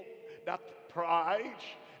ego, that pride,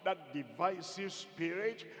 that divisive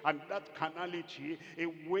spirit, and that carnality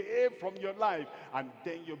away from your life. And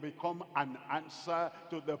then you become an answer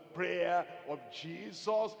to the prayer of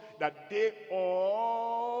Jesus, that they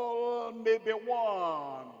all may be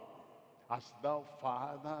one. As thou,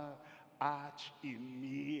 Father, art in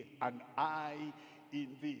me, and I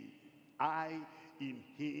in thee. I in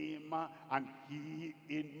him, and he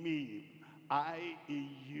in me. I in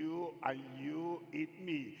you, and you in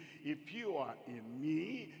me. If you are in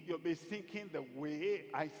me, you'll be thinking the way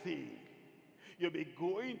I think. You'll be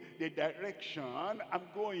going the direction I'm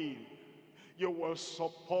going. You will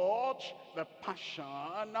support the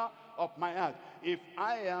passion of my heart. If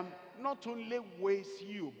I am not only with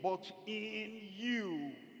you, but in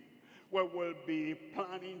you, we will be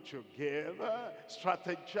planning together,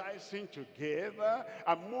 strategizing together,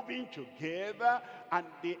 and moving together, and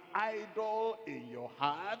the idol in your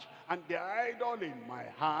heart and the idol in my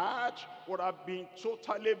heart would have been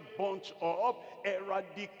totally burnt up,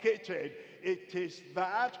 eradicated. It is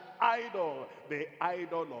that idol, the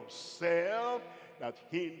idol of self, that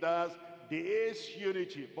hinders this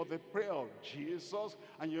unity. But the prayer of Jesus,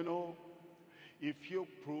 and you know, if you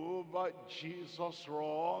prove Jesus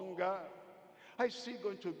wrong, is he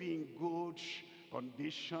going to be in good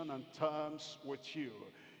condition and terms with you?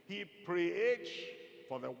 He prayed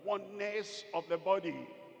for the oneness of the body.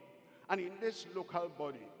 And in this local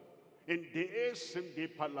body, in this same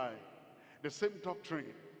deeper life, the same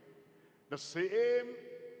doctrine, the same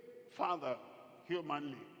Father,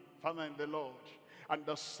 humanly, Father in the Lord, and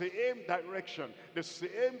the same direction, the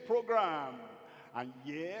same program. And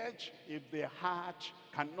yet, if the heart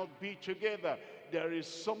cannot be together, there is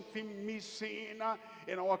something missing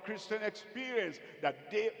in our Christian experience,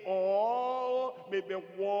 that they all may be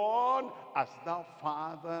one, as thou,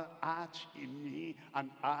 Father, art in me and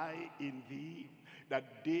I in thee.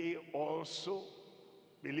 That they also,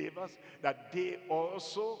 believers, that they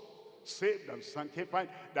also, saved and sanctified,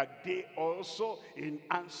 that they also, in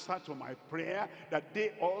answer to my prayer, that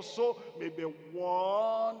they also may be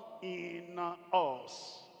one in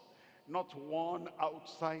us, not one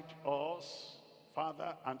outside us,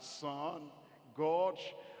 Father and Son, God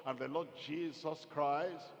and the Lord Jesus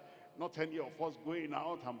Christ. Not any of us going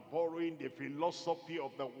out and borrowing the philosophy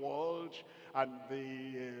of the world and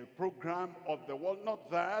the program of the world. Not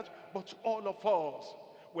that, but all of us,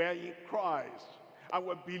 we are in Christ, and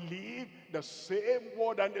we believe the same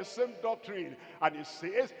word and the same doctrine. And it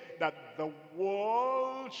says that the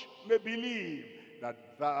world may believe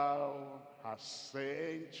that thou hast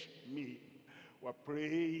sent me. We're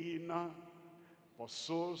praying for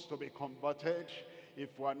souls to be converted.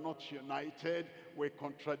 If we are not united, we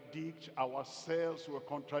contradict ourselves, we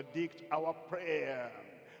contradict our prayer.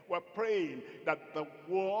 We're praying that the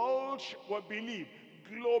world will believe.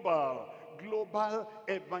 Global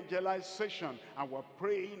evangelization, and we're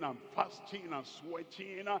praying and fasting and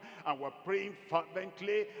sweating, and we're praying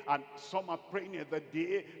fervently, and some are praying in the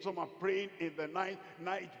day, some are praying in the night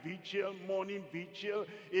vigil, morning vigil.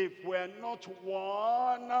 If we're not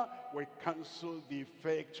one, we cancel the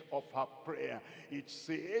effect of our prayer. It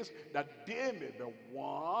says that they may be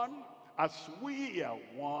one as we are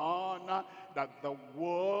one, that the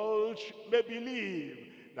world may believe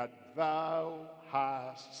that thou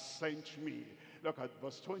hast sent me. Look at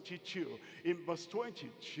verse 22. In verse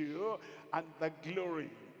 22, and the glory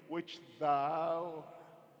which thou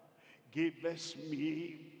givest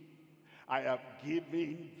me, I have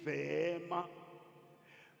given them.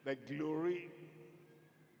 The glory,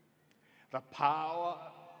 the power,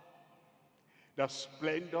 the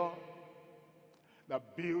splendor, the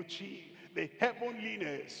beauty, the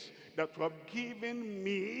heavenliness that you have given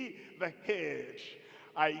me, the head,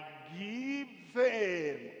 I give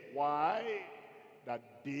them. Why? That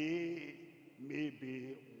they may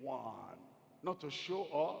be one. Not to show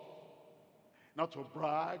off, not to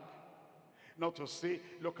brag, not to say,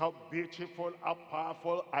 look how beautiful, how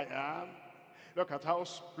powerful I am. Look at how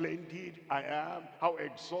splendid I am, how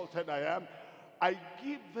exalted I am. I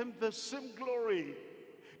give them the same glory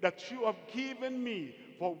that you have given me,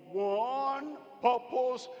 for one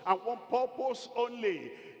purpose and one purpose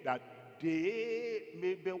only, that they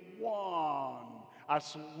may be one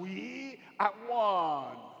as we are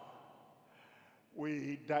one.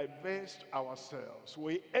 We divest ourselves,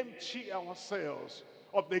 we empty ourselves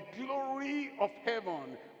of the glory of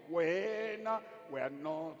heaven when we are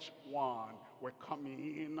not one. We're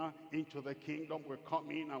coming into the kingdom, we're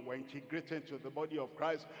coming and we're integrated into the body of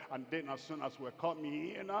Christ, and then as soon as we're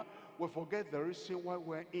coming in, we forget the reason why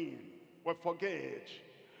we're in. We forget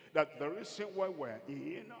that the reason why we're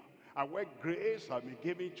in, and where grace has been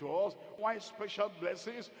given to us, why special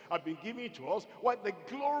blessings have been given to us, why the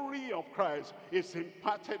glory of Christ is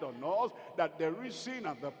imparted on us, that the reason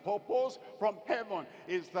and the purpose from heaven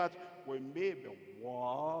is that we may be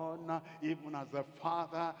one, even as the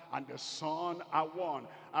Father and the Son are one.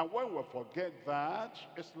 And when we forget that,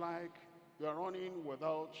 it's like you're running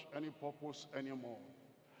without any purpose anymore.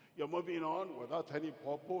 You're moving on without any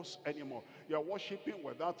purpose anymore. You're worshiping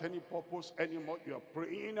without any purpose anymore. You're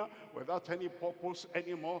praying without any purpose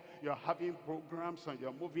anymore. You're having programs and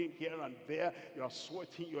you're moving here and there. You're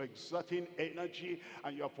sweating, you're exerting energy,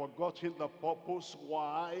 and you're forgetting the purpose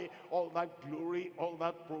why all that glory, all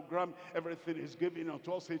that program, everything is given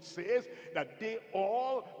unto us. It says that they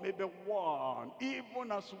all may be one,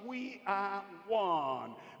 even as we are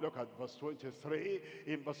one. Look at verse 23.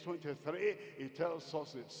 In verse 23, it tells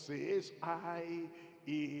us, it says, I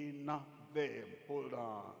in them. Hold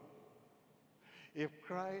on. If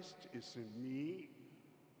Christ is in me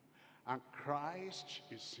and Christ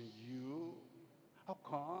is in you, how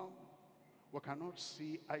come we cannot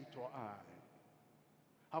see eye to eye?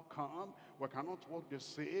 How come we cannot walk the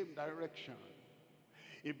same direction?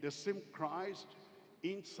 If the same Christ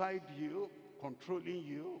inside you, controlling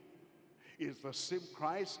you, Is the same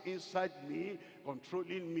Christ inside me,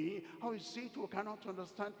 controlling me? How is it we cannot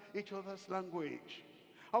understand each other's language?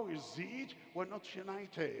 How is it we're not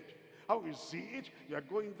united? How is it you're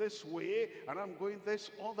going this way and I'm going this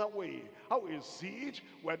other way? How is it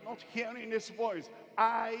we're not hearing his voice?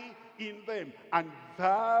 I in them and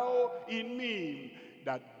thou in me,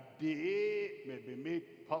 that they may be made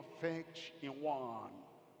perfect in one.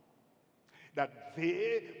 That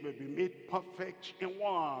they may be made perfect in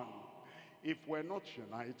one. If we're not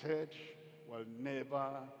united, we'll never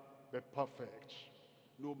be perfect.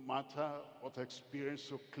 No matter what experience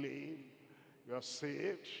you claim, you're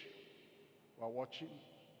saved, we're watching.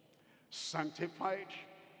 Sanctified,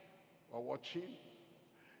 we're watching.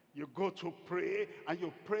 You go to pray and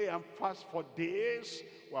you pray and fast for days,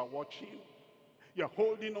 we're watching. You're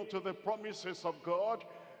holding on to the promises of God,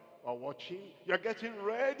 we're watching. You're getting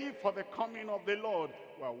ready for the coming of the Lord,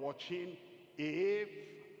 we're watching. If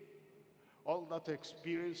all that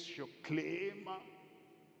experience you claim,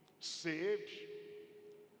 saved,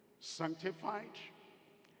 sanctified,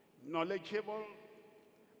 knowledgeable,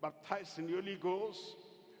 baptized in the Holy Ghost,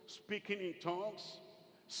 speaking in tongues,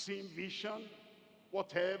 seeing vision,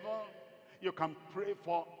 whatever, you can pray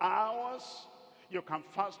for hours, you can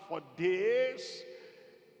fast for days.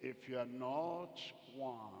 If you are not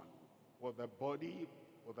one with the body,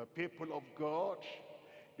 with the people of God,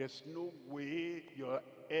 there's no way you'll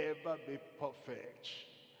ever be perfect.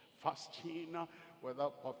 Fasting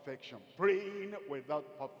without perfection, praying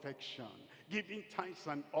without perfection, giving tithes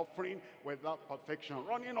and offering without perfection,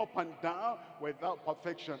 running up and down without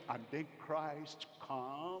perfection. And then Christ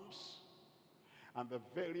comes, and the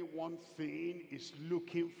very one thing is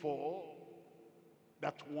looking for,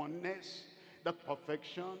 that oneness, that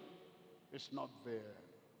perfection, is not there.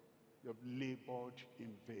 You've labored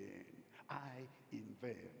in vain. I in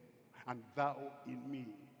them, and thou in me,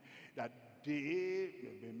 that they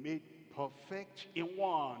may be made perfect in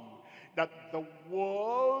one, that the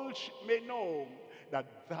world may know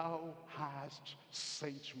that thou hast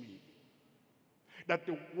sent me. That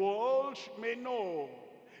the world may know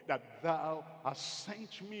that thou hast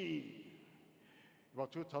sent me.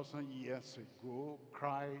 About 2,000 years ago,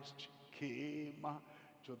 Christ came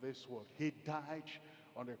to this world. He died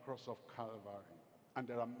on the cross of Calvary. And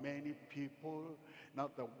there are many people. Now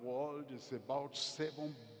the world is about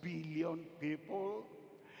 7 billion people.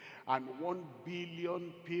 And 1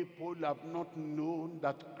 billion people have not known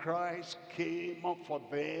that Christ came for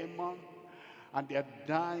them. And they are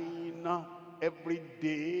dying every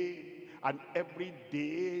day. And every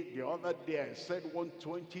day, the other day I said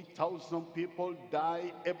 120,000 people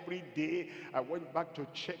die every day. I went back to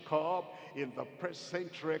check up in the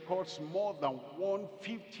present records. More than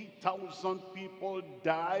 150,000 people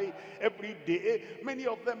die every day. Many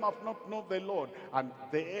of them have not known the Lord. And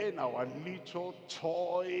then our little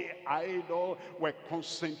toy idol we're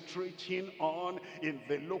concentrating on in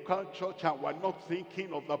the local church, and we're not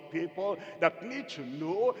thinking of the people that need to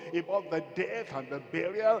know about the death and the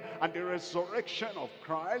burial and the resurrection of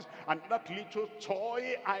Christ. And that little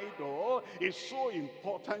toy idol is so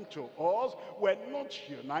important to us. We're not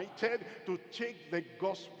united to take the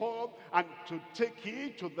gospel and to take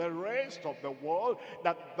it to the rest of the world,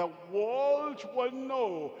 that the world will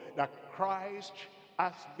know that Christ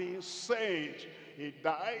has been sent. He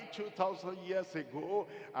died 2,000 years ago,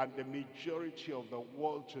 and the majority of the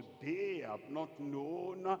world today have not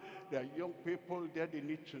known. There are young people there, they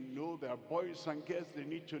need to know. There are boys and girls, they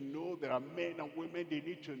need to know. There are men and women, they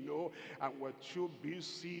need to know. And we're too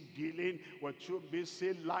busy dealing, we're too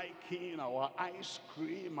busy liking our ice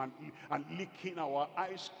cream and licking our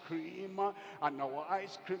ice cream. And our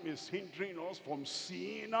ice cream is hindering us from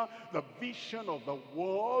seeing the vision of the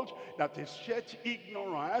world that is yet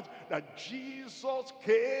ignorant that Jesus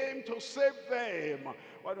came to save them.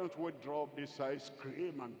 Why don't we drop this ice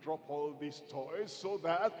cream and drop all these toys so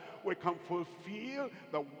that we can fulfill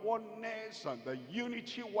the oneness and the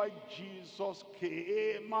unity why Jesus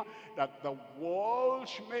came, that the world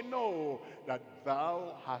may know that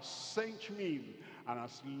thou hast sent me and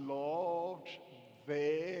hast loved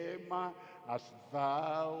them as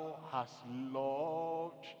thou hast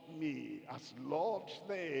loved me, hast loved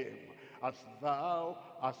them as thou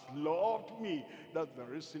hast loved me. That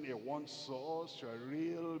there isn't a one source, you're a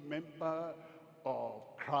real member of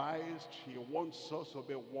Christ. He wants us to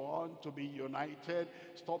be one, to be united.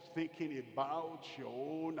 Stop thinking about your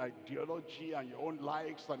own ideology and your own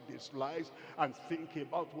likes and dislikes, and think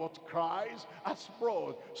about what Christ has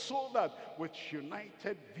brought, so that with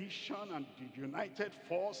united vision and united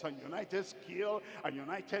force and united skill and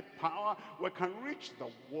united power, we can reach the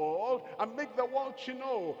world and make the world to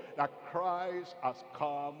know that Christ has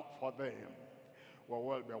come for them. We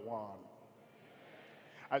will be one.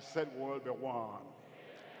 I said we will be one.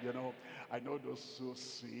 You know, I know those who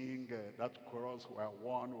sing that chorus, we are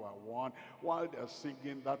one, we are one. While they're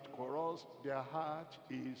singing that chorus, their heart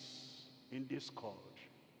is in discord.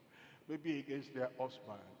 Maybe against their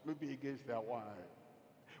husband, maybe against their wife.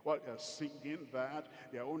 While they're singing that,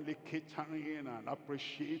 they're only catering and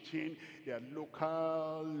appreciating their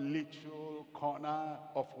local little corner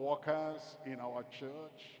of workers in our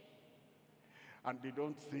church. And they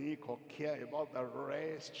don't think or care about the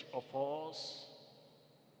rest of us.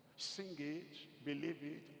 Sing it, believe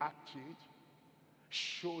it, act it,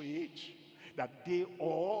 show it, that they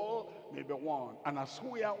all may be one. And as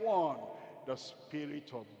we are one, the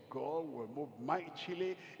Spirit of God will move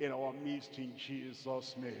mightily in our midst in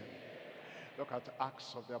Jesus' name. Look at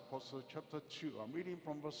Acts of the Apostles chapter 2. I'm reading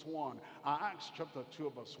from verse 1. Acts chapter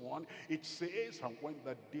 2 verse 1. It says, and when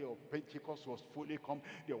the day of Pentecost was fully come,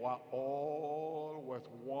 they were all with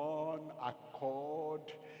one accord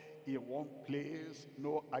in one place.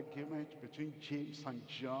 No argument between James and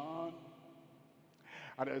John.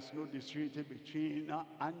 And there's no disunity between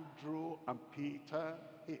Andrew and Peter.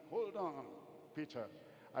 Hey, hold on, Peter.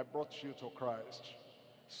 I brought you to Christ.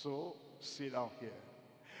 So sit down here.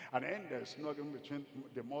 And then there's nothing between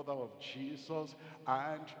the mother of Jesus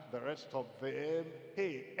and the rest of them.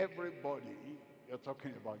 Hey, everybody, you're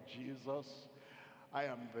talking about Jesus. I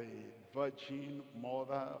am the virgin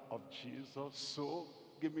mother of Jesus. So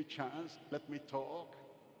give me a chance, let me talk.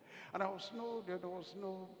 And there was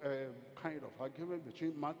no kind of argument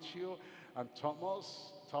between Matthew and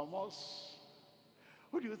Thomas. Thomas,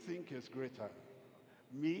 who do you think is greater?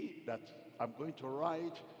 Me, that I'm going to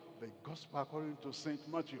write the gospel according to St.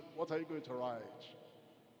 Matthew. What are you going to write?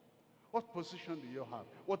 What position do you have?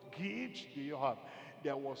 What gifts do you have?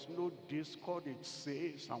 There was no discord, it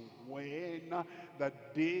says, and when the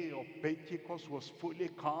day of Pentecost was fully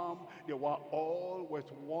come, they were all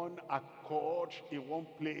with one accord in one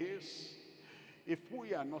place. If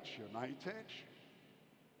we are not united,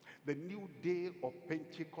 the new day of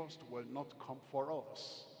Pentecost will not come for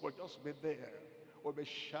us. We'll just be there. We'll be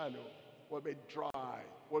shallow. We'll be dry.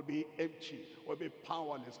 We'll be empty. We'll be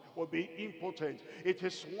powerless. We'll be impotent. It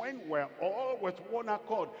is when we're all with one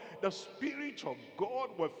accord, the Spirit of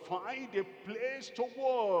God will find a place to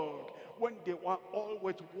work. When they were all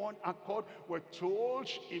with one accord, we're told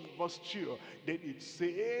in verse 2. Then it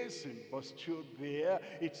says in verse 2 there,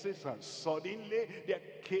 it says, and suddenly there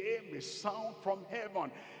came a sound from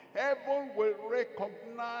heaven. Heaven will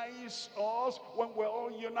recognize us when we're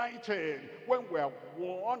all united, when we're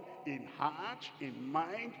one in heart, in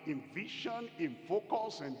mind, in vision, in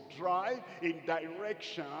focus, in drive, in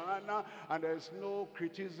direction, and there's no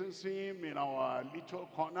criticism in our little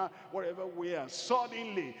corner, wherever we are.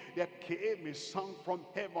 Suddenly, there came a sound from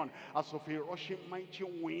heaven as of a rushing mighty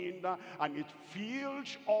wind, and it filled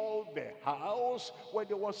all the house where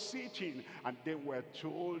they were sitting. And then we're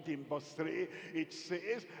told in verse 3, it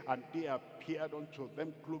says, and they appeared unto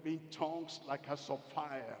them cloven tongues like as of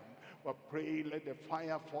fire. We're praying, let the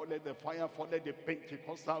fire fall, let the fire fall, let the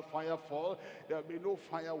Pentecostal fire fall. There'll be no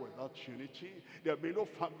fire without unity. There'll be no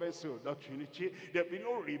fervency without unity. There'll be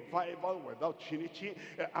no revival without unity.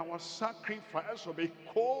 Our sacrifice will be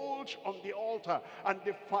cold on the altar, and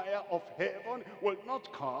the fire of heaven will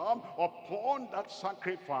not come upon that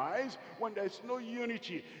sacrifice when there's no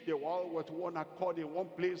unity. They were all with one accord in one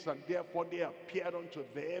place, and therefore they appeared unto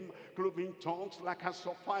them cloven tongues like as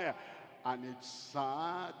of fire. And it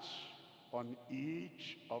sat on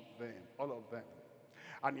each of them, all of them.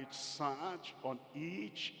 And it sat on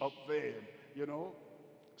each of them. You know,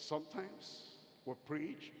 sometimes we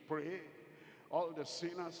preach, pray, all the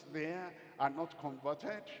sinners there are not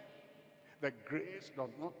converted. The grace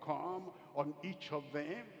does not come on each of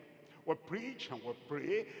them. We preach and we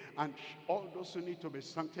pray, and all those who need to be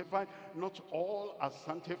sanctified, not all are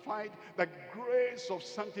sanctified. The grace of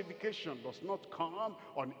sanctification does not come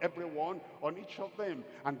on everyone, on each of them.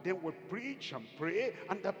 And then we preach and pray,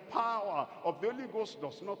 and the power of the Holy Ghost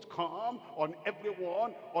does not come on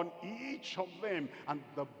everyone, on each of them. And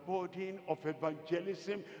the burden of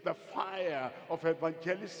evangelism, the fire of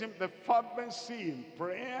evangelism, the fervency in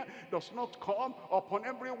prayer does not come upon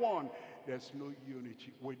everyone. there's no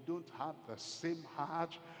unity. We don't have the same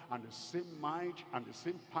heart and the same mind and the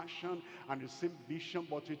same passion and the same vision.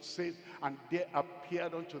 But it says, and there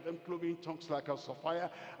appeared unto them cloven tongues like as of fire,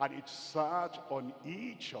 and it sat on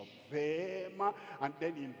each of them. And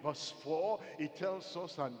then in verse 4, it tells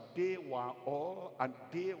us, and they were all, and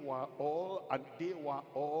they were all, and they were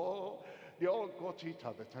all. They all got it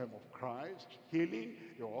at the time of Christ. Healing,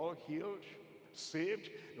 they were all healed. Saved,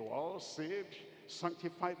 they were all saved.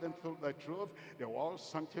 Sanctified them through the truth, they were all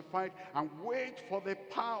sanctified. And wait for the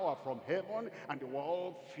power from heaven, and they were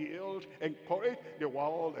all filled. Encouraged, they were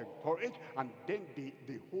all encouraged. And then the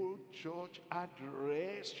whole church had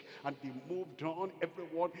rest, and they moved on,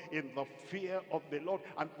 everyone in the fear of the Lord,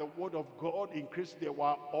 and the word of God increased. They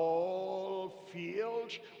were all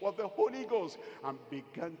filled with the Holy Ghost, and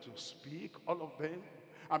began to speak, all of them,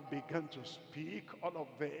 and began to speak, all of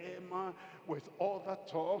them, with other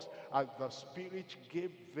tongues as the Spirit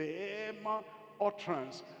gave them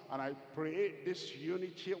utterance. And I pray this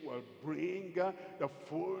unity will bring the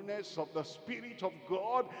fullness of the Spirit of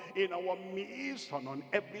God in our midst and on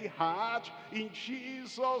every heart, in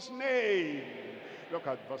Jesus' name. Look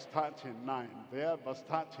at verse 39 there. Verse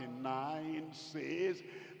 39 says,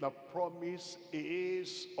 the promise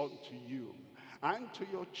is unto you, and to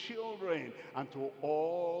your children, and to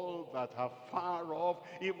all that are far off,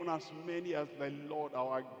 even as many as the Lord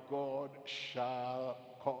our God shall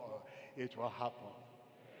call. It will happen.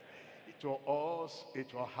 To us,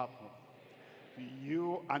 it will happen. To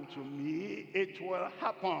you and to me, it will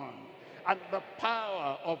happen. And the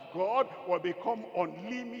power of God will become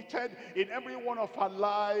unlimited in every one of our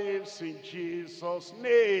lives, in Jesus'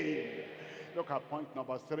 name. Look at point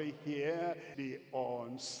number 3 here. The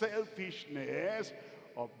unselfishness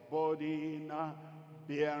of burden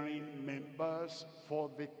bearing members for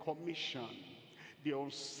the commission. The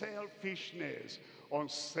unselfishness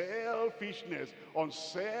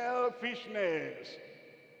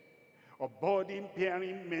of burden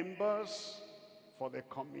bearing members for the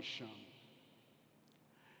commission.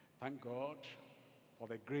 Thank God for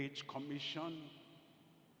the Great Commission.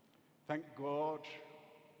 Thank God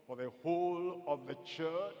for the whole of the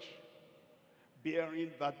church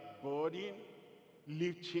bearing that burden,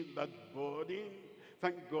 lifting that burden.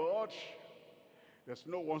 Thank God there's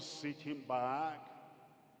no one sitting back.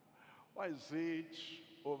 Why is it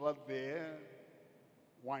over there?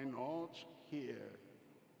 Why not here?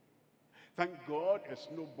 Thank God there's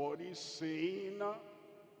nobody saying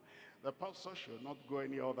the pastor should not go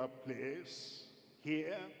any other place.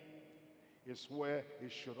 Here is where he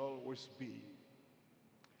should always be.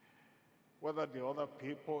 Whether the other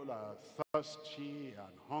people are thirsty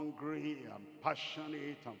and hungry and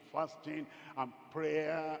passionate and fasting and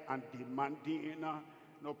prayer and demanding,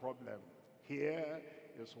 no problem. Here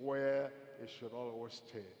is where it should always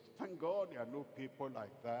stay. Thank God there are no people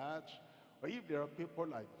like that. But if there are people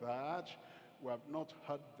like that, we have not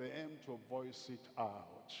heard them to voice it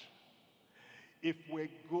out. If we're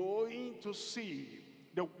going to see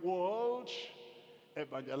the world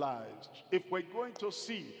evangelized, if we're going to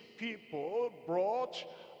see people brought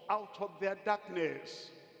out of their darkness,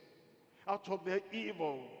 out of their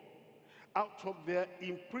evil, out of their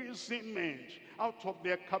imprisonment, out of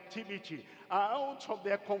their captivity, out of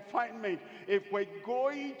their confinement, if we're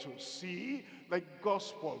going to see the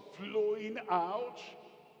gospel flowing out,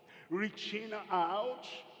 reaching out,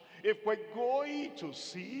 if we're going to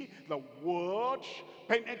see the word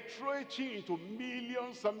penetrating into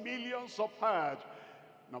millions and millions of hearts,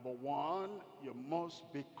 number one, you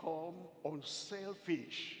must become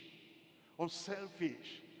unselfish.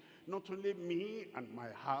 Unselfish. Not only me and my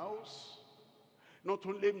house, not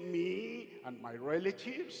only me and my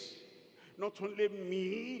relatives, not only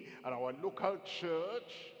me and our local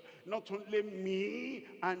church, not only me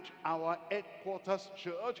and our headquarters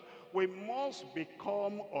church. We must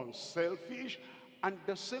become unselfish and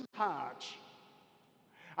the same heart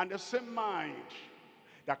and the same mind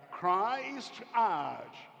that Christ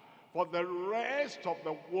had for the rest of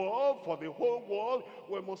the world, for the whole world.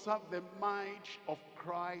 We must have the mind of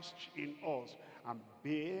Christ in us and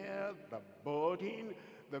bear the burden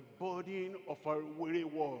of a weary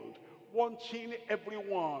world, wanting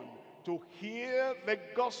everyone to hear the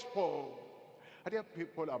gospel. Are there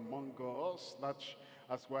people among us that,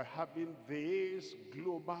 as we're having this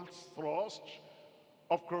global thrust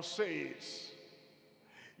of crusades,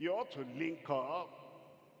 you ought to link up?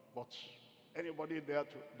 But anybody there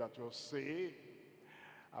that will say,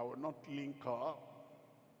 I will not link up?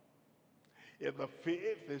 If the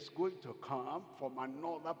faith is going to come from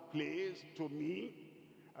another place to me,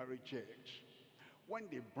 I reject. When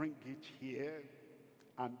they bring it here,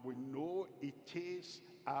 and we know it is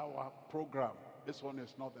our program. This one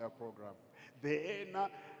is not their program. Then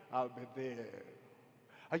I'll be there.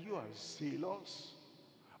 Are you as zealous?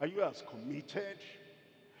 Are you as committed?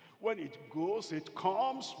 When it goes, it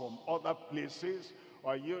comes from other places.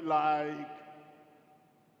 Or are you like,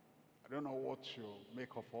 I don't know what to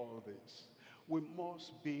make of all this. We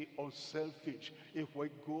must be unselfish if we're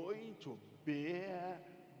going to bear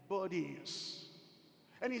burdens.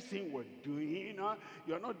 Anything we're doing,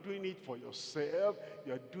 you're not doing it for yourself.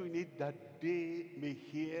 You're doing it that they may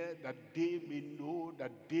hear, that they may know,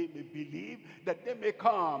 that they may believe, that they may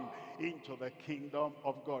come into the kingdom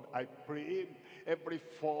of God. I pray every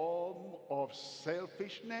form of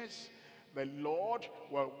selfishness, the Lord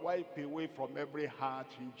will wipe away from every heart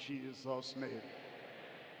in Jesus' name.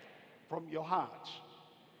 From your heart.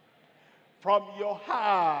 From your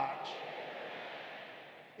heart.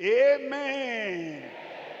 Amen.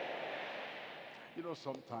 You know,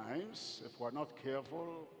 sometimes, if we're not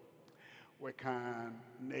careful, we can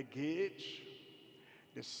negate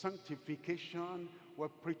the sanctification we're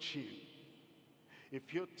preaching.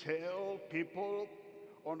 If you tell people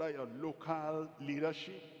under your local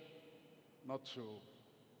leadership not to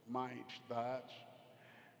mind that,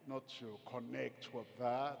 not to connect with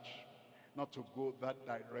that, not to go that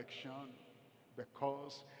direction,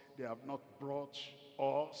 because they have not brought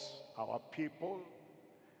us, our people,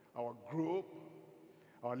 our group,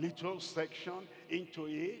 our little section into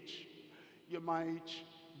it, you might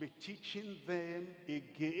be teaching them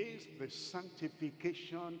against the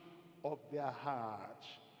sanctification of their heart,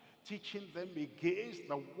 teaching them against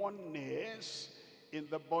the oneness in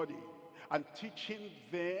the body, and teaching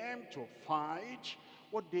them to fight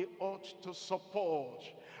what they ought to support,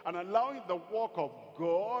 and allowing the work of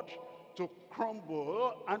God to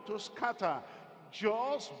crumble and to scatter,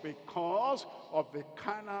 just because of the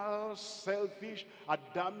carnal, selfish,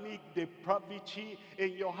 Adamic depravity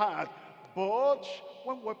in your heart. But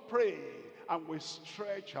when we pray and we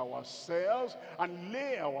stretch ourselves and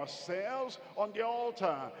lay ourselves on the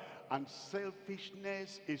altar, and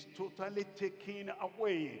selfishness is totally taken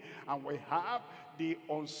away, and we have the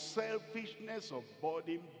unselfishness of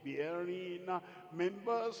burden-bearing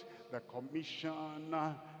members, the commission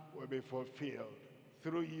will be fulfilled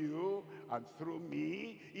through you and through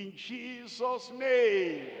me, in Jesus'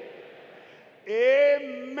 name.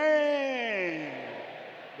 Amen.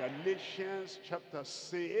 Galatians chapter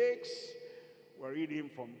 6, we're reading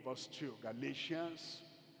from verse 2. Galatians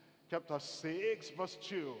chapter 6, verse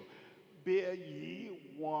 2. Bear ye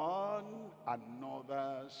one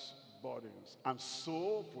another's burdens, and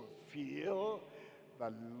so fulfill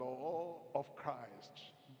the law of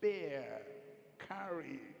Christ. Bear,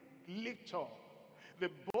 carry, lift up the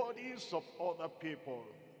bodies of other people,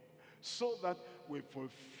 so that we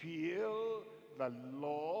fulfill the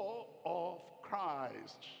law of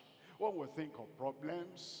Christ. When we think of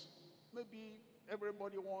problems, maybe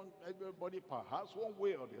everybody perhaps one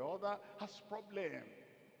way or the other has problem.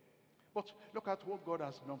 But look at what God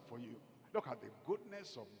has done for you. Look at the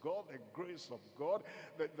goodness of God, the grace of God,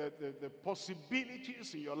 the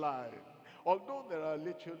possibilities in your life. Although there are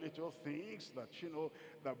little things that, you know,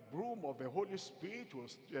 the broom of the Holy Spirit will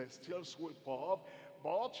still sweep off,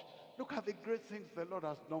 but look at the great things the Lord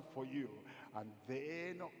has done for you. And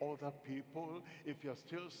then other people, if you're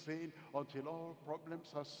still saying, until all problems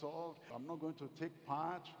are solved, I'm not going to take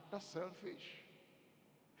part, that's selfish.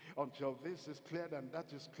 Until this is cleared and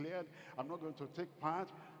that is cleared, I'm not going to take part,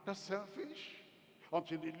 that's selfish.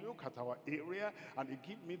 Until they look at our area and they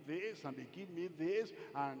give me this and they give me this,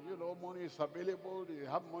 and you know, money is available, they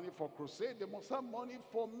have money for crusade, they must have money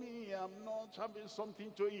for me. I'm not having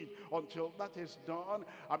something to eat. Until that is done,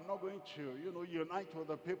 I'm not going to, you know, unite with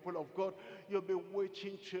the people of God. You'll be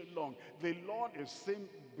waiting too long. The Lord is saying,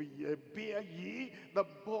 bear ye the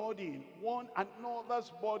burden, one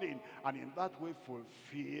another's burden, and in that way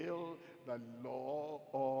fulfill the law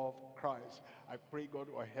of Christ. I pray God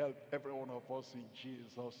will help every one of us in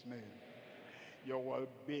Jesus' name. You will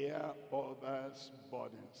bear others'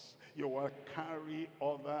 burdens. You will carry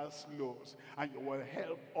others' loads. And you will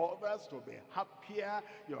help others to be happier.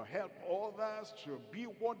 You'll help others to be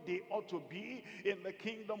what they ought to be in the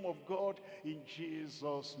kingdom of God, in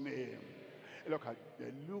Jesus' name. Look at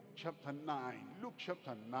Luke chapter 9. Luke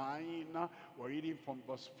chapter 9, we're reading from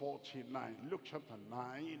verse 49. Luke chapter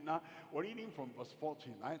 9, we're reading from verse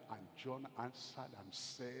 49. And John answered and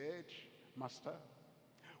said, Master,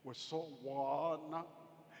 we saw one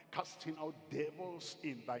casting out devils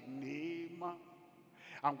in thy name,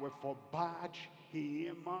 and we forbade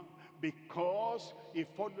him, because he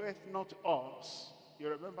followeth not us. You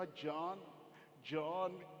remember John?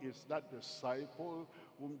 John is that disciple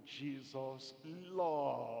whom Jesus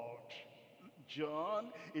loved.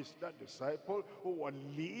 John is that disciple who will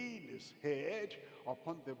lean his head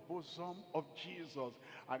upon the bosom of Jesus,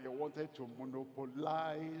 and he wanted to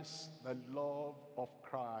monopolize the love of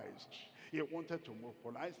Christ. He wanted to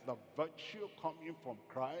monopolize the virtue coming from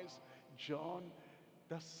Christ. John,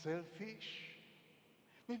 the selfish.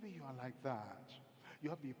 Maybe you are like that.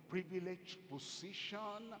 You have a privileged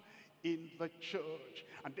position in the church,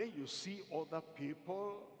 and then you see other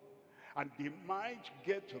people, and they might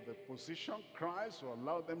get to the position Christ will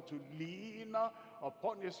allow them to lean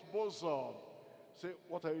upon his bosom. Say,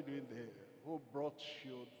 what are you doing there? Who brought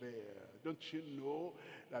you there? Don't you know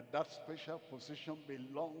that that special position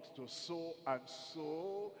belongs to so and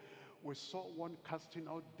so? We saw one casting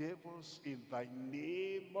out devils in thy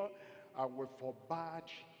name, and we forbade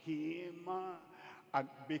him, and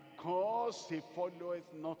because he followeth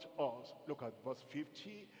not us. Look at verse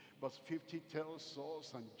 50. Verse 50 tells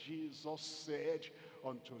us, and Jesus said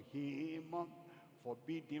unto him,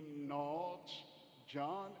 forbid him not.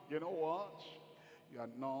 John, you know what? You are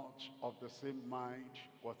not of the same mind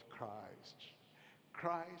with Christ.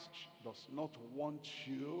 Christ does not want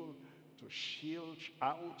you to shield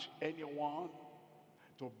out anyone,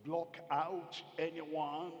 to block out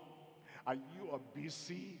anyone, and you are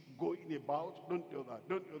busy going about, don't do that,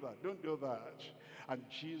 don't do that, don't do that. And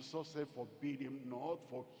Jesus said, forbid him not,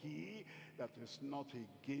 for he that is not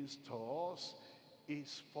against us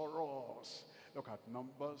is for us. Look at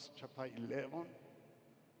Numbers chapter 11.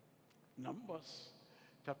 Numbers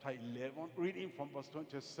chapter 11, reading from verse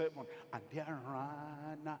 27. And there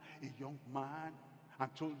ran a young man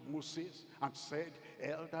and told Moses and said,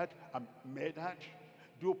 Eldad and Medad,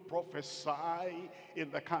 do prophesy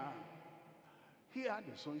in the camp. He had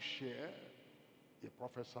his own share, he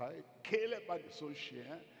prophesied. Caleb had his own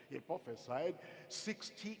share, he prophesied.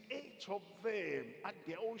 68 of them had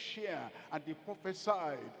their own share, and they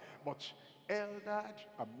prophesied. But Eldad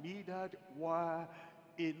and Medad were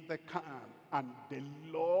in the camp, and the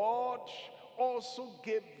Lord also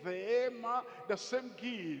gave them the same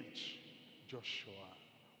gift. Joshua,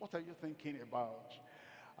 what are you thinking about?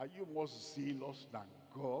 Are you more zealous than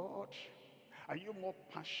God? Are you more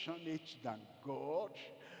passionate than God?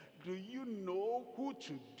 Do you know who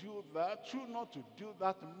to do that, who not to do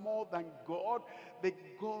that more than God? The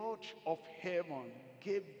God of heaven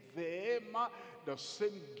gave them the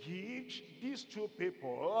same gift, these two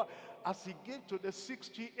people, as he gave to the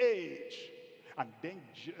 68. And then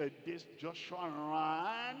this Joshua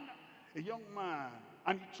ran, a young man,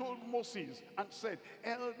 and he told Moses and said,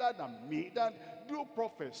 Eldad and Medad, do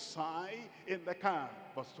prophesy in the camp.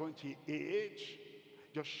 Verse 28,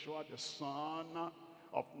 Joshua the son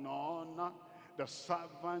of Nun, the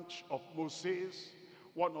servant of Moses,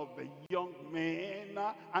 one of the young men,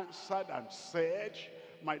 answered and said,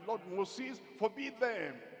 my Lord Moses, forbid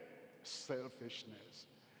them. Selfishness,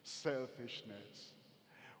 selfishness.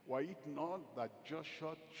 Were it not that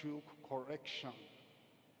Joshua took correction,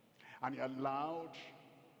 and he allowed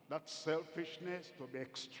that selfishness to be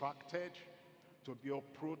extracted, to be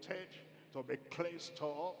uprooted, to be cleansed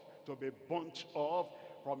off, to be burnt off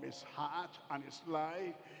from his heart and his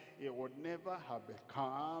life, he would never have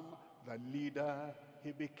become the leader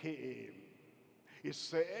he became. He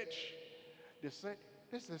said, they said,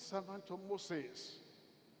 this is a servant of Moses.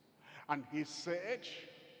 And he said,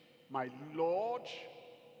 my Lord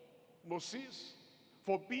Moses,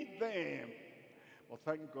 forbid them. Well,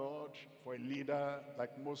 thank God for a leader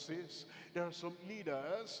like Moses. There are some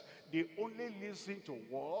leaders, they only listen to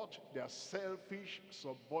what their selfish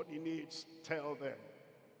subordinates tell them.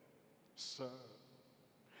 Sir,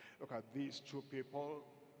 look at these two people.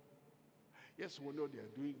 Yes, we know they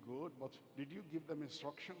are doing good, but did you give them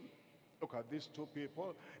instruction? Look at these two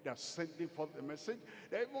people. They are sending forth the message.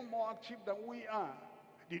 They're even more active than we are.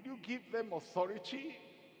 Did you give them authority?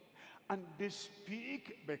 And they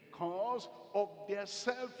speak because of their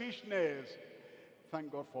selfishness.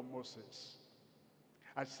 Thank God for Moses.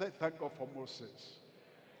 I said thank God for Moses.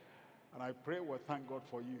 And I pray we'll thank God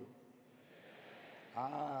for you.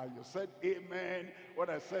 You said amen. When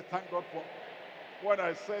I said thank God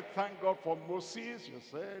for Moses, you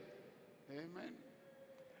said amen.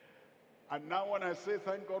 And now when I say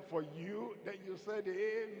thank God for you, then you said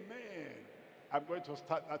amen. I'm going to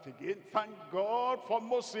start that again. Thank God for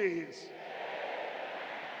Moses.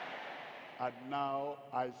 And now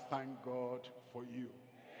I thank God for you.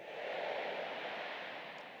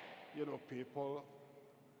 You know, people,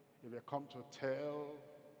 if you come to tell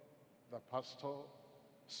the pastor,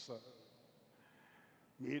 sir,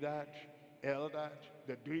 Medad, Eldad,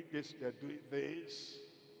 they're doing this, they're doing this,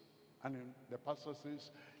 and then the pastor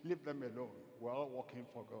says, leave them alone. we're all working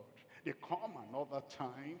for God. They come another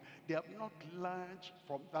time, they have not learned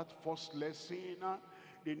from that first lesson.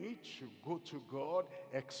 They need to go to God,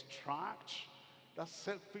 extract that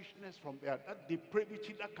selfishness from their heart, that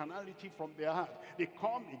depravity, that carnality from their heart. They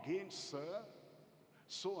come again, sir,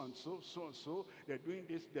 so and so, so and so, they're doing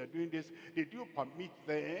this, they're doing this. Did you permit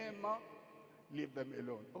them? Leave them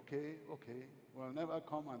alone. Okay, okay. We'll never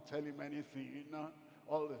come and tell him anything.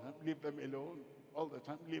 All the time, leave them alone. All the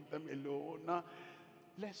time, leave them alone.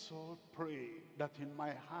 Let's all pray that in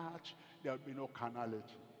my heart, there'll be no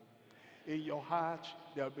carnality. In your heart,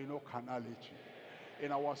 there'll be no carnality.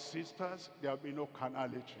 In our sisters, there'll be no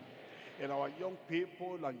carnality. In our young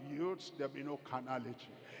people and youths, there'll be no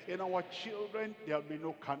carnality. In our children, there'll be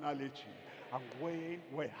no carnality. And when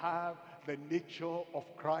we have the nature of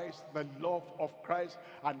Christ, the love of Christ,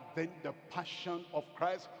 and then the passion of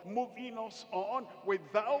Christ moving us on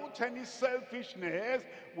without any selfishness,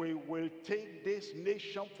 we will take this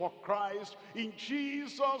nation for Christ in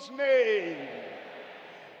Jesus' name.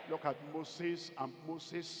 Look at Moses, and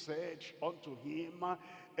Moses said unto him,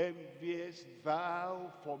 enviest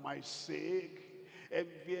thou for my sake?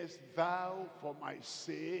 Enviest thou for my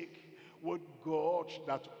sake? Would God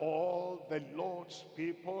that all the Lord's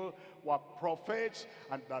people were prophets,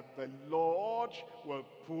 and that the Lord will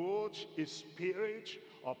put his spirit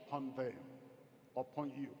upon them,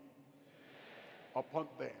 upon you, upon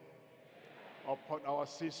them, upon our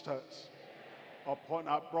sisters, upon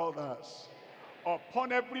our brothers,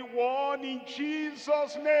 upon everyone in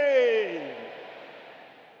Jesus' name.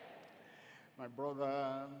 My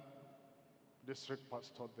brother, district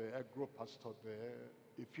pastor there, group pastor there,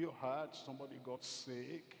 if you heard somebody got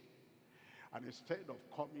sick, and instead of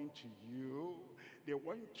coming to you, they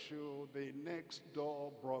went to the next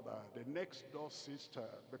door brother, the next door sister,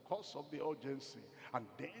 because of the urgency. And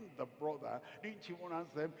then the brother didn't even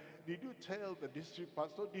ask them, did you tell the district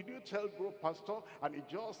pastor? Did you tell group pastor? And he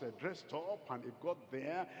just dressed up and he got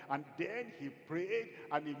there, and then he prayed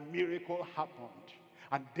and a miracle happened.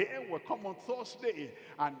 And then we come on Thursday,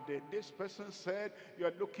 and this person said,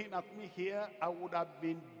 you're looking at me here, I would have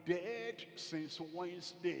been dead since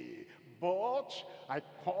Wednesday. But I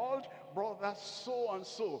called brother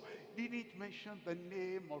so-and-so. Didn't mention the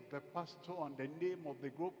name of the pastor and the name of the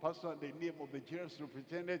group pastor and the name of the general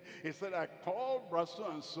superintendent. He said, I called brother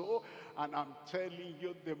so-and-so, and I'm telling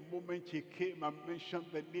you, the moment he came and mentioned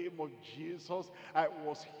the name of Jesus, I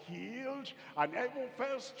was healed, and I even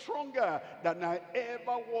felt stronger than I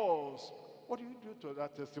ever was. What do you do to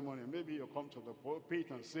that testimony? Maybe you come to the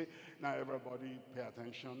pulpit and say, now everybody pay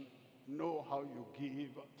attention. Know how you give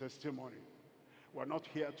testimony. We're not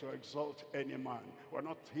here to exalt any man. We're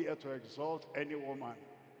not here to exalt any woman.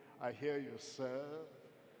 I hear you, sir.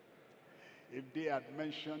 If they had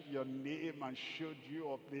mentioned your name and showed you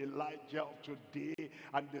of the Elijah of today,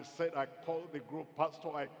 and they said, I called the group pastor,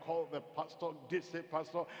 I called the pastor, district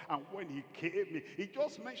pastor, and when he came, he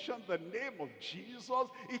just mentioned the name of Jesus.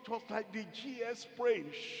 It was like the GS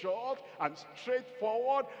praying, short and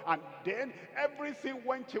straightforward, and then everything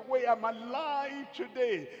went away. I'm alive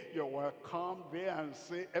today. You will come there and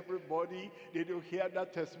say, everybody, did you hear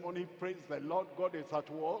that testimony? Praise the Lord, God is at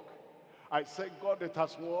work. I said, God is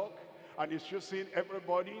at work. And it's just seeing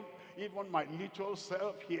everybody, even my little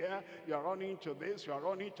self here, you're running to this, you're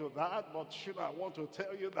running to that, but should I want to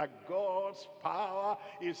tell you that God's power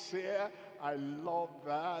is here? I love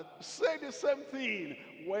that. Say the same thing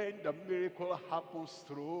when the miracle happens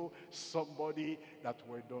through somebody that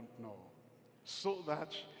we don't know. So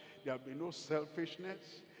that there'll be no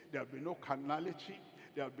selfishness, there'll be no carnality,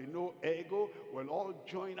 there'll be no ego. We'll all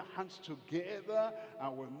join hands together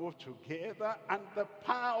and we'll move together, and the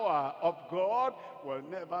power of God will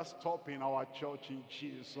never stop in our church in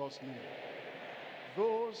Jesus' name.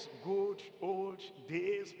 Those good old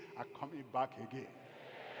days are coming back again.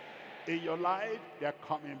 In your life, they're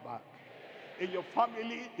coming back. In your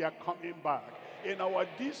family, they're coming back. In our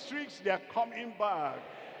districts, they're coming back.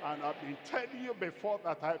 And I've been telling you before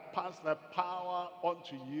that I pass the power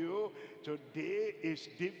onto you. Today is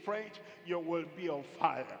different. You will be on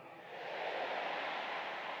fire.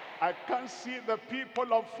 I can't see the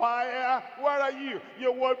people on fire. Where are you?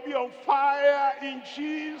 You will be on fire in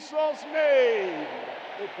Jesus' name.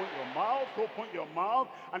 Open your mouth,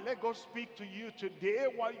 and let God speak to you today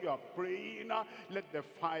while you are praying. Let the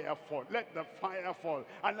fire fall, let the fire fall,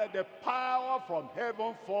 and let the power from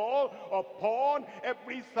heaven fall upon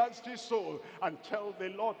every thirsty soul. And tell the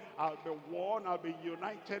Lord, I'll be one, I'll be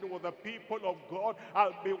united with the people of God.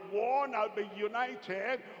 I'll be one, I'll be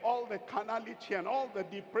united. All the carnality and all the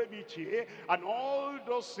depravity and all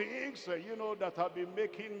those things, that have been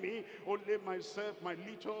making me only myself, my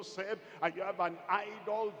little self, and you have an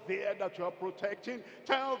idol there that you are protecting.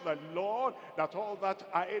 Tell the Lord that all that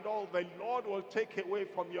idol, the Lord will take away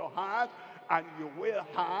from your heart, and you will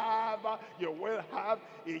have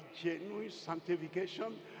a genuine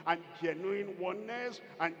sanctification and genuine oneness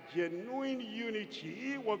and genuine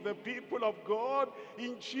unity with the people of God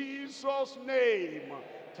in Jesus' name.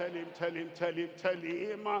 Tell him,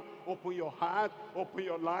 open your heart, open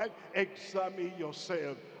your life, examine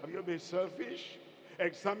yourself. Have you been selfish?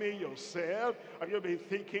 Examine yourself. Have you been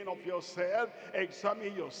thinking of yourself?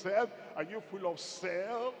 Examine yourself. Are you full of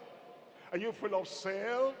self? Are you full of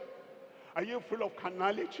self? Are you full of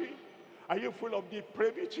carnality? Are you full of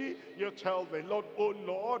depravity? You tell the Lord, oh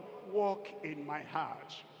Lord, walk in my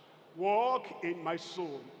heart. Walk in my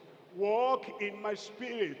soul. Walk in my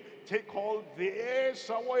spirit. Take all this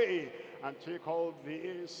away, and take all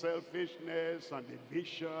this selfishness and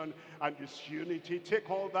division and disunity. Take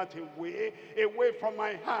all that away from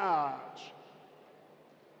my heart.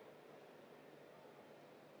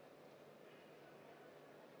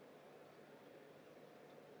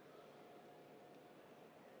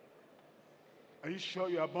 Are you sure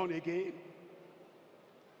you are born again?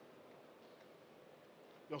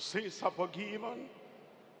 Your sins are forgiven.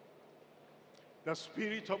 The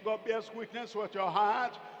Spirit of God bears witness with your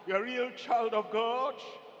heart. You're a real child of God.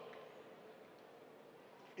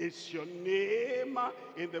 It's your name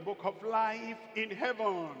in the book of life in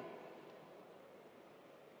heaven.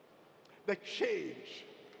 The change,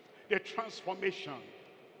 the transformation,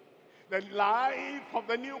 the life of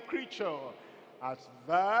the new creature, as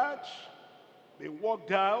that been worked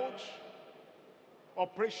out,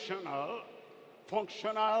 operational,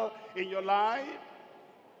 functional in your life.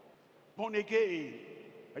 Born again.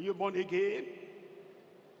 Are you born again?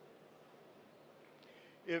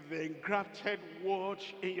 Is the engrafted word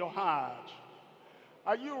in your heart?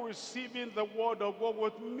 Are you receiving the word of God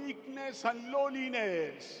with meekness and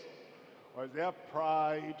lowliness? Or is there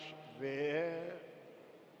pride there?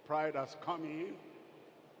 Pride has come in.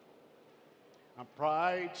 And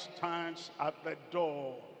pride stands at the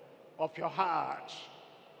door of your heart.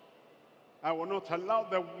 I will not allow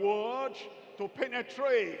the word to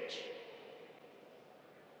penetrate.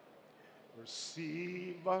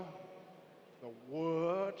 Receive the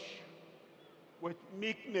word with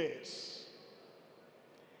meekness.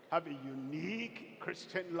 Have a unique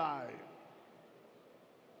Christian life.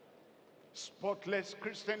 Spotless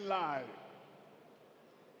Christian life.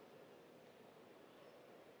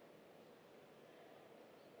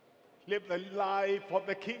 Live the life of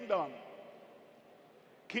the kingdom.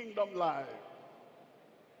 Kingdom life.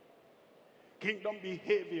 Kingdom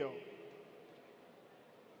behavior.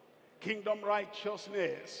 Kingdom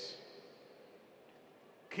righteousness.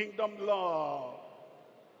 Kingdom love.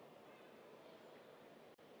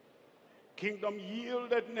 Kingdom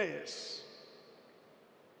yieldedness.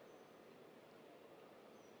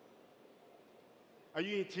 Are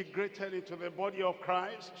you integrated into the body of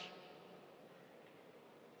Christ?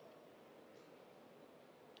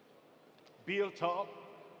 Built up?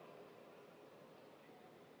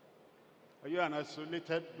 Are you an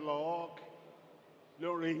isolated block?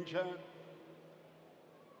 Lone Ranger?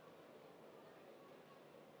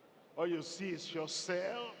 All you see is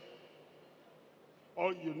yourself.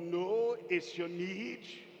 All you know is your need.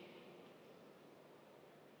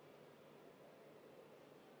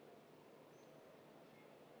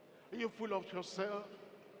 Are you full of yourself?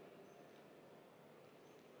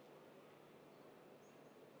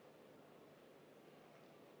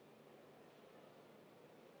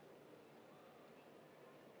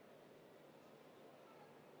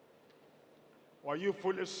 Or are you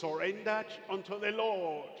fully surrendered unto the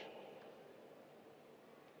Lord?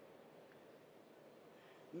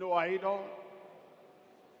 No idol,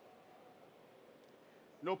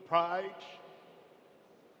 no pride,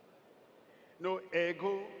 no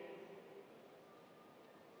ego,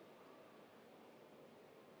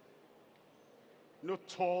 no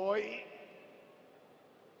toy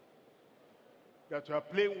that you are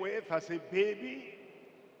playing with as a baby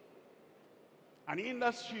and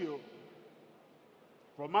hinders you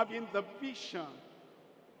from having the vision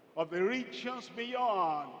of the regions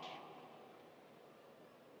beyond.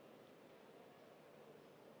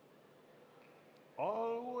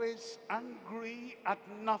 All always angry at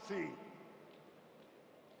nothing.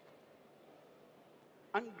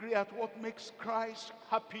 Angry at what makes Christ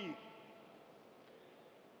happy.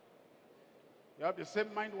 You have the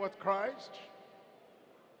same mind with Christ.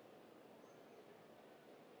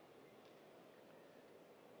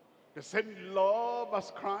 The same love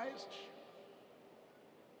as Christ.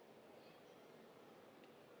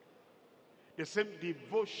 The same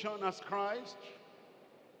devotion as Christ.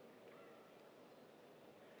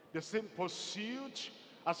 The same pursuit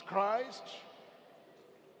as Christ.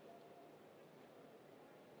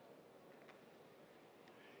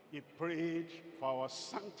 He prayed for our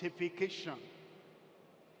sanctification.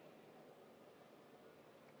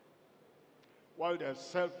 While there's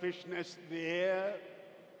selfishness there,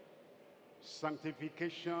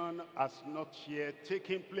 sanctification has not yet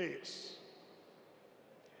taken place.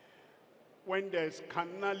 When there's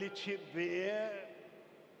carnality there,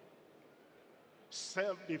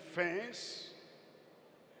 self-defense,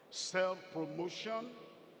 self-promotion,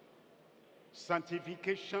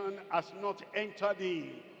 sanctification has not entered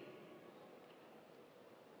in.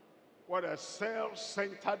 What a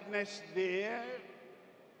self-centeredness there,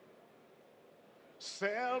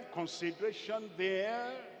 self-consideration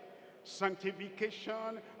there,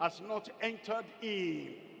 sanctification has not entered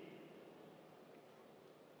in.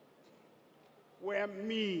 Where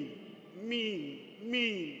me,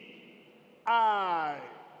 I,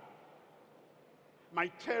 my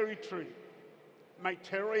territory, my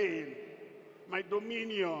terrain, my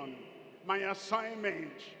dominion, my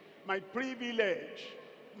assignment, my privilege,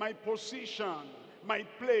 my position, my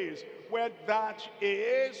place, where that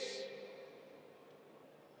is,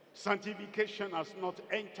 sanctification has not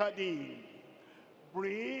entered in.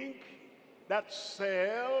 Bring that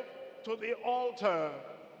self to the altar.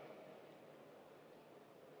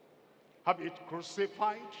 Have it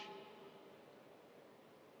crucified.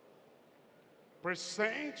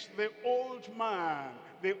 Present the old man,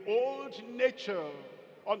 the old nature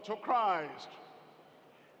unto Christ.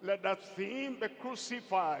 Let that thing be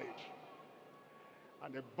crucified,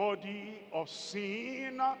 and the body of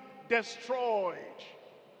sin destroyed.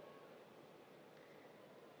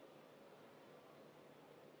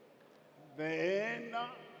 Then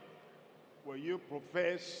will you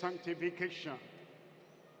profess sanctification.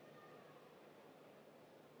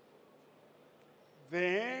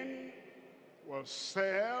 Then will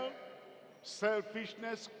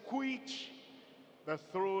selfishness quit the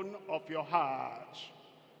throne of your heart.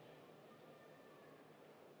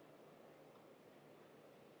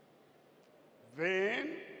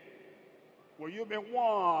 Then will you be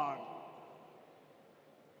one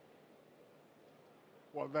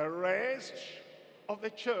with the rest of the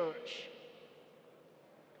church.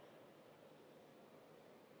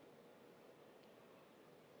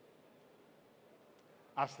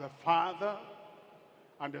 As the Father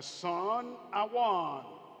and the Son are one.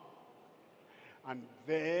 And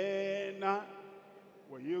then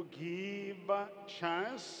will you give a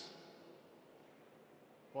chance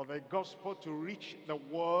for the gospel to reach the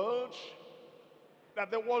world,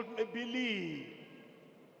 that the world may believe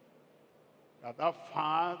that the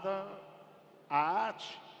Father art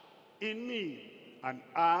in me, and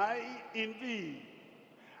I in thee,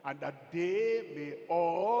 and that they may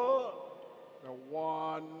all be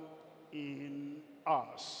one in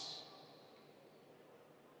us.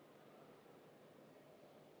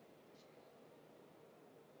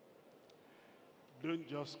 Don't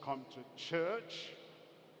just come to church.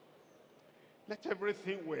 Let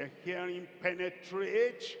everything we're hearing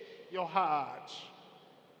penetrate your heart.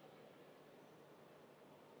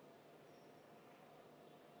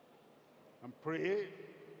 And pray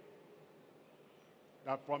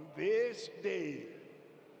that from this day,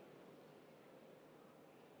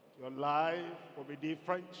 your life will be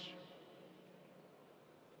different.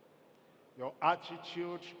 Your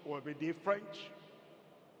attitude will be different.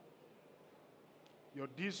 Your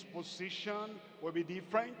disposition will be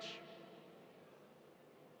different.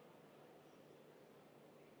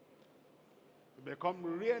 You become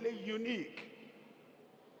really unique.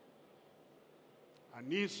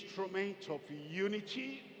 An instrument of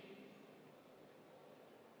unity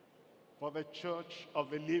for the church of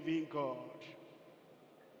the living God.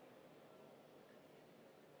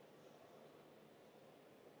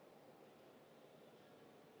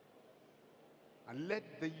 And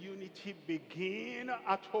let the unity begin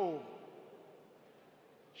at home.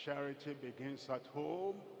 Charity begins at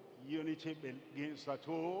home. Unity begins at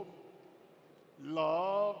home.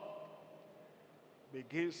 Love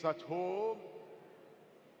begins at home.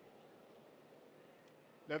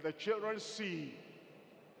 Let the children see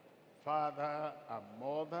Father and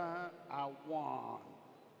Mother are one.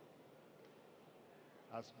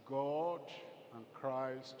 as God and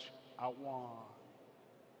Christ are one.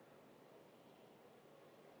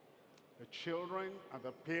 The children and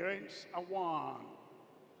the parents are one,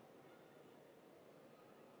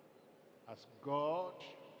 as God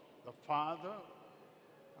the Father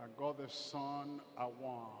and God the Son are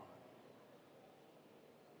one.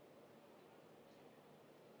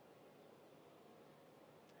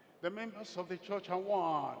 The members of the church are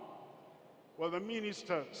one, well, the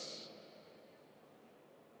ministers,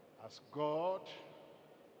 as God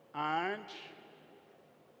and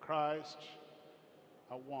Christ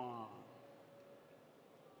are one.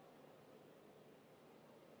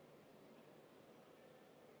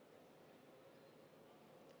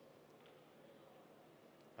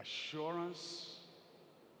 Assurance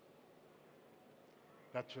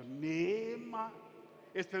that your name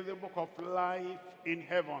is in the book of life in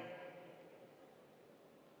heaven.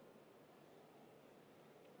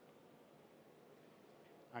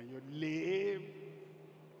 And you live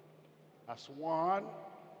as one,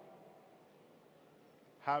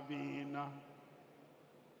 having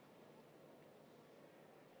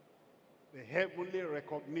the heavenly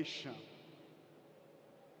recognition.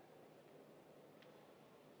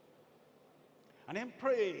 And then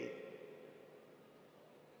pray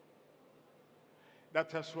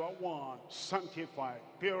that as you are one, sanctified,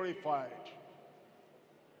 purified,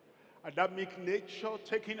 Adamic nature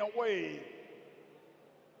taken away,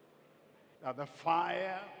 that the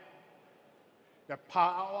fire, the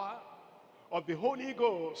power of the Holy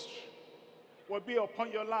Ghost will be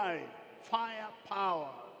upon your life. Fire, power,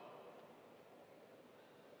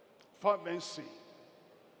 fervency,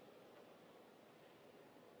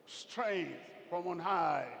 strength from on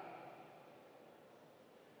high.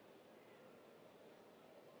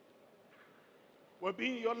 Will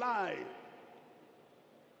be in your life.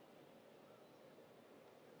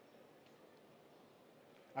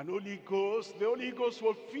 And the Holy Ghost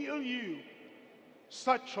will fill you,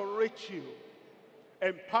 saturate you,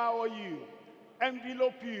 empower you,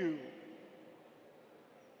 envelope you.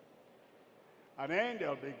 And then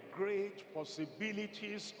there'll be great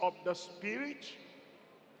possibilities of the Spirit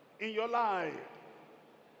in your life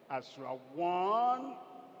as you are one,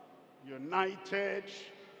 united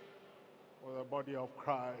with the body of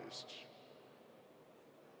Christ.